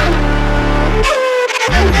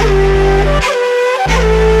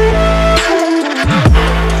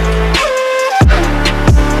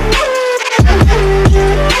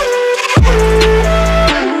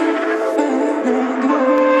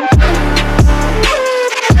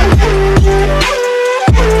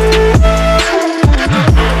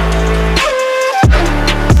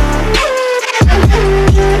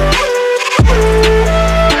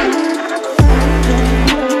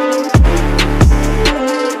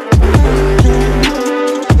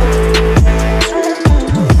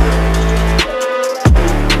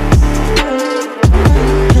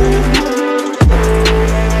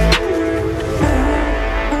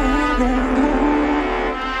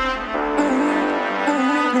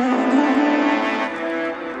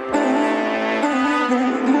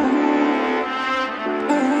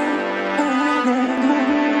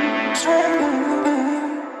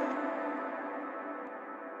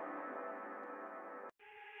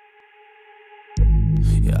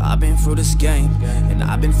 through this game, and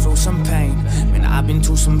I've been through some pain, man, I've been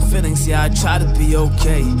through some feelings, yeah, I try to be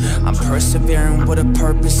okay. I'm persevering with a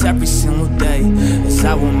purpose every single day, as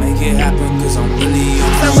I will make it happen, cause I'm really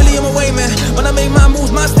on my way, man. When I make my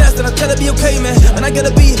moves, my stats, then I gotta be okay, man. And I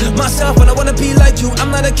gotta be myself, and I wanna be like you,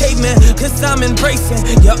 I'm not a caveman, cause I'm embracing,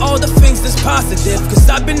 yeah, all the things that's positive, cause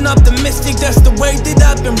I've been optimistic, that's the way that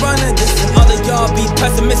I've been running this. And all of y'all be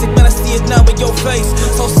pessimistic, man, I see it now in your face.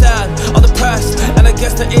 So sad, all depressed, and I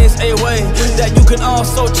guess there is a way that you can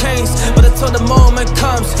also change. But until the moment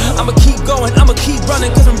comes, I'ma keep going, I'ma keep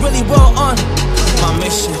running, cause I'm really well on my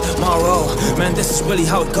mission, my role, man, this is really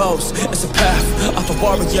how it goes. It's a path of a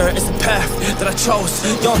warrior, it's a path that I chose.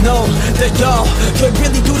 Y'all know that y'all can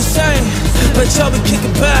really do the same, but y'all be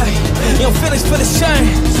kicking back, your feelings feel the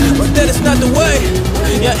shame, but that is not the way,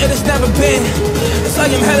 yeah, it has never been. It's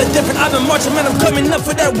like I'm hella different, I've been marching, man, I'm coming up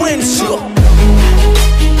for that win, sure.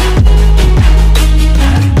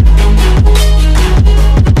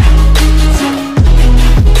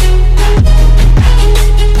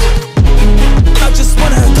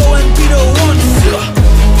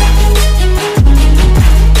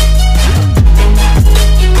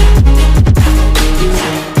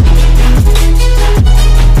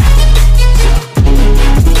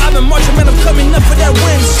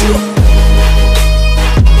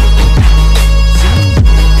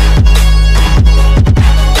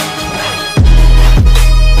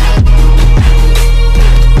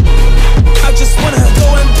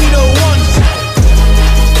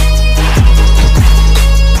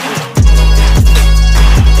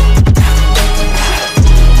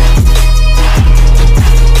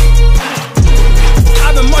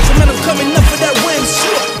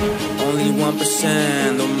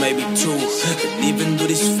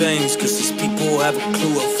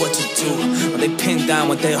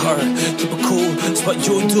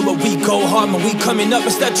 Coming up,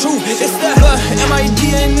 it's that truth, it's that blood in my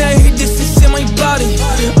DNA, this is in my body.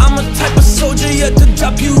 I'm a type of soldier, yet to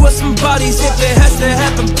drop you with some bodies. If it has to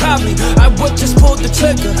happen, probably I would just pull the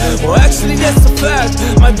trigger. Well, actually, that's a fact,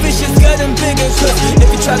 my vision's getting bigger. Cause if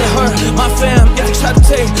you try to hurt my fam, if you try to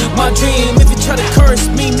take my dream, if you try to curse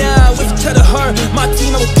me now, if you try to hurt my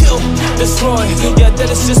team, I will kill, destroy. Yeah, that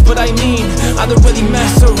is just what I mean, I don't really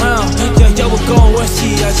mess around. Yeah, yo, we're going where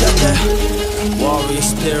see, I got that warrior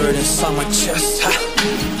spirit inside my chest, ha.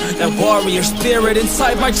 That warrior spirit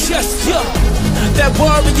inside my chest, yeah. That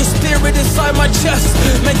warrior spirit inside my chest,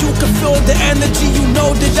 man, you can feel the energy, you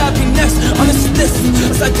know that I'll be next on this list.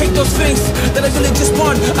 As I take those things that I really just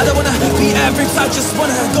want, I don't wanna be average, I just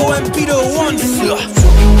wanna go and be the one, yeah.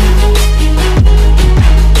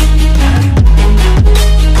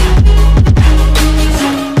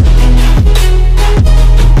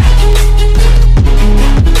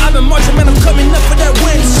 Marching, man, I'm coming up for that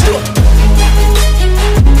win, sure.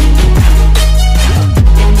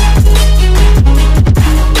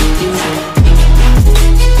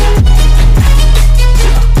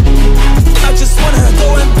 I just wanna go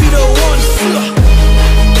and be the one, sure.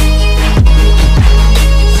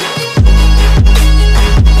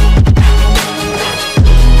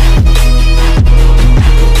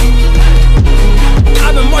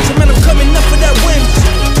 I've been marching, man, I'm coming up for that win,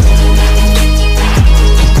 sure.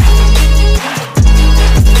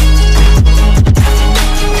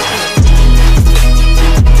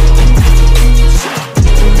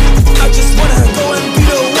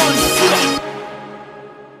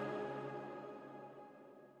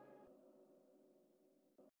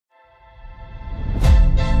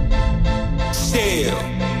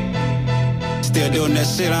 Still doing that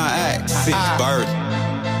shit on act. 6 birds.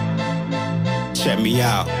 Check me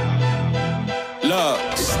out. Look,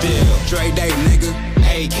 still Dre Day, nigga.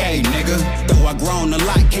 AK, nigga. Though I grown a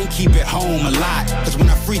lot, can't keep it home a lot. Cause when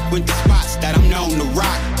I frequent the spots that I'm known to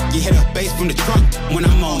rock, you hit a bass from the trunk when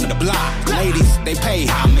I'm on the block. Ladies, they pay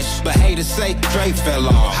homage, but haters say Dre fell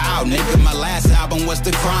off. How, nigga? My last album was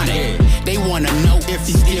The Chronic. They wanna know if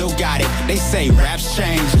he still got it. They say raps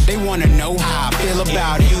change. They wanna know how I feel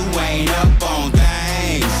about it. You ain't up on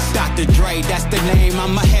things. Dr. Dre, that's the name.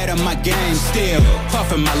 I'm ahead of my game. Still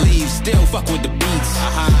puffin' my leaves. Still fuck with the beats.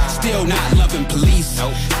 Still not loving police.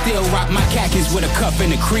 Still rock my khakis with a cuff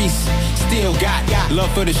and a crease. Still got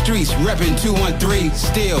love for the streets. Reppin' 213.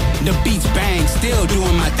 Still the beats bang. Still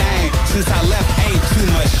doing my thing. Since I left, ain't too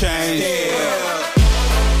much change.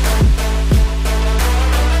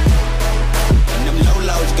 And them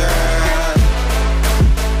low-lows, girl.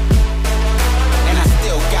 And I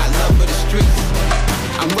still got love for the streets.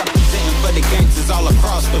 I'm representing for the gangsters all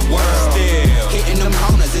across the world. Still hitting them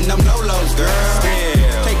corners and them low-lows, girl.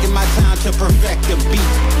 Still taking my time to perfect the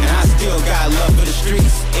beat. And I still got love for the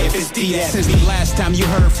streets. If it's D, that's me. Since the last time you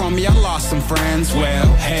heard from me, I lost some friends. Well,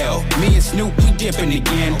 hell, me and Snoop, we dipping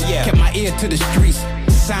again. Yeah, kept my ear to the streets.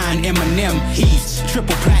 Signed Eminem, he's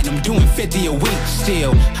triple platinum, doing 50 a week.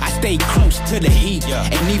 Still, I stayed close to the heat.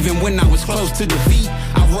 And even when I was close to defeat,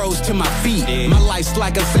 I rose to my feet. My life's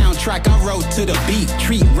like a soundtrack, I wrote to the beat.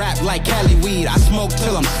 Treat rap like Cali weed, I smoke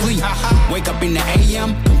till I'm sleep. Wake up in the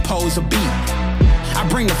AM, compose a beat. I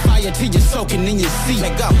bring the fire till you're soaking in your seat.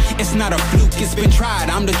 Let go. It's not a fluke, it's been tried,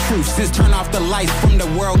 I'm the truth. Since turn off the lights from the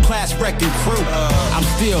world-class wrecking crew, I'm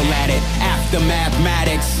still at it, after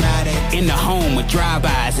mathematics. In the home with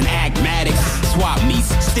drive-bys and agmatics. Swap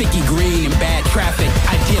meets, sticky green and bad traffic.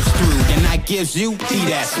 I dips through, then I gives you,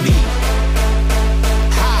 that's me.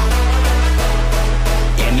 Ha!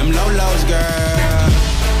 In them low-lows, girl.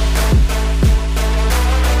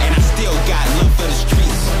 And I still got love for the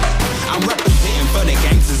streets. I'm representing for the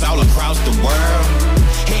gangsters all across the world.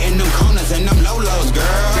 Hitting them corners and them low-lows,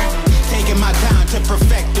 girl. Taking my time to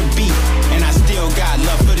perfect the beat. And I still got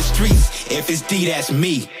love for the streets. If it's D, that's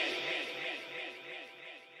me.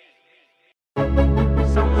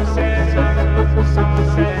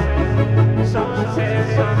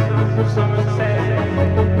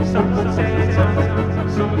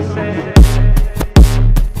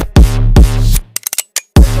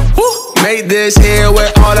 Made this here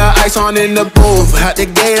with all the ice on in the booth. Had the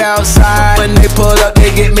gate outside. When they pull up,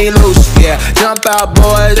 they get me loose. Yeah, jump out,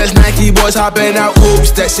 boys. That's Nike boys hopping out.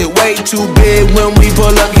 Oops, that shit way too big. When we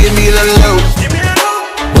pull up, give me the loot.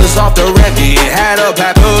 Was off the record, had a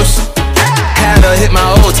papoose. Had to hit my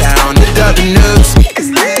old town, the double nukes.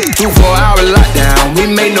 2 4-hour lockdown, we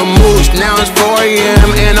made no moves. Now it's 4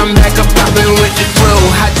 AM and I'm back up popping with the crew.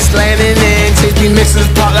 I just landed in, tasty mixes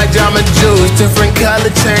pop like Jamba Juice. Different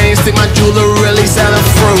color chains, think my jeweler really selling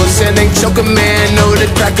fruits. And they choke a man, know the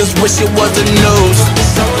crackers wish it was the news.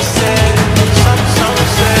 So sad, so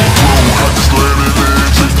sad. I just landed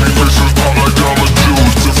in, tasty mixes pop like Jamba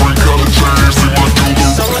Juice. Different color chains, think my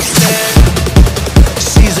jeweler. So sad.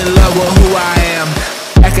 She's in love with who I am.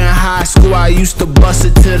 Back in high school, I used to bust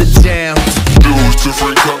it to the jam. Juice,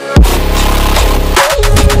 different color.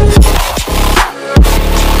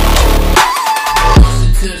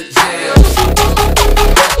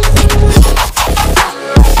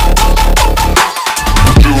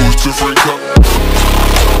 Different cup.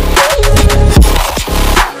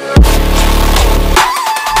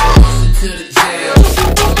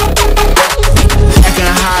 Back in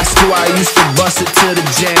high school, I used to bust it to the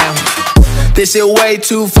jam. This shit way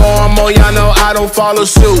too formal, y'all know I don't follow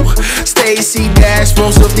suit. Stacy Dash,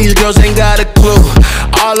 most of these girls ain't got a clue.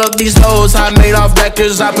 All of these hoes I made off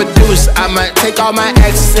records I produce. I might take all my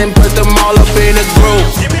exes and put them all up in a group.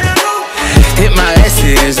 Hit my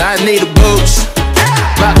S's, I need a boost.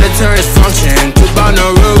 About to turn his function to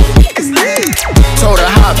Bonnaroo. Told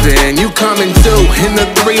her hop in, you coming too. In the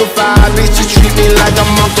 305, bitch, you treat me like I'm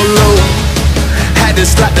Uncle Lou. Had to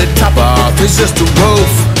slap the top off, it's just the roof.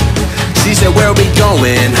 She said, where we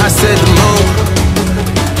going? I said the moon.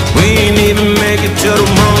 We ain't even make it to the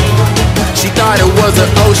moon. She thought it was an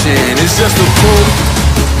ocean, it's just a pool.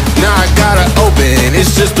 Now I gotta open,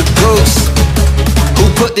 it's just a goose. Who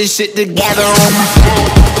put this shit together on my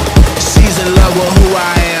phone? She's in love with who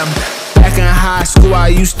I am. Back in high school, I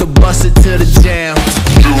used to bust it to the jam.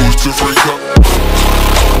 Juice, different cup.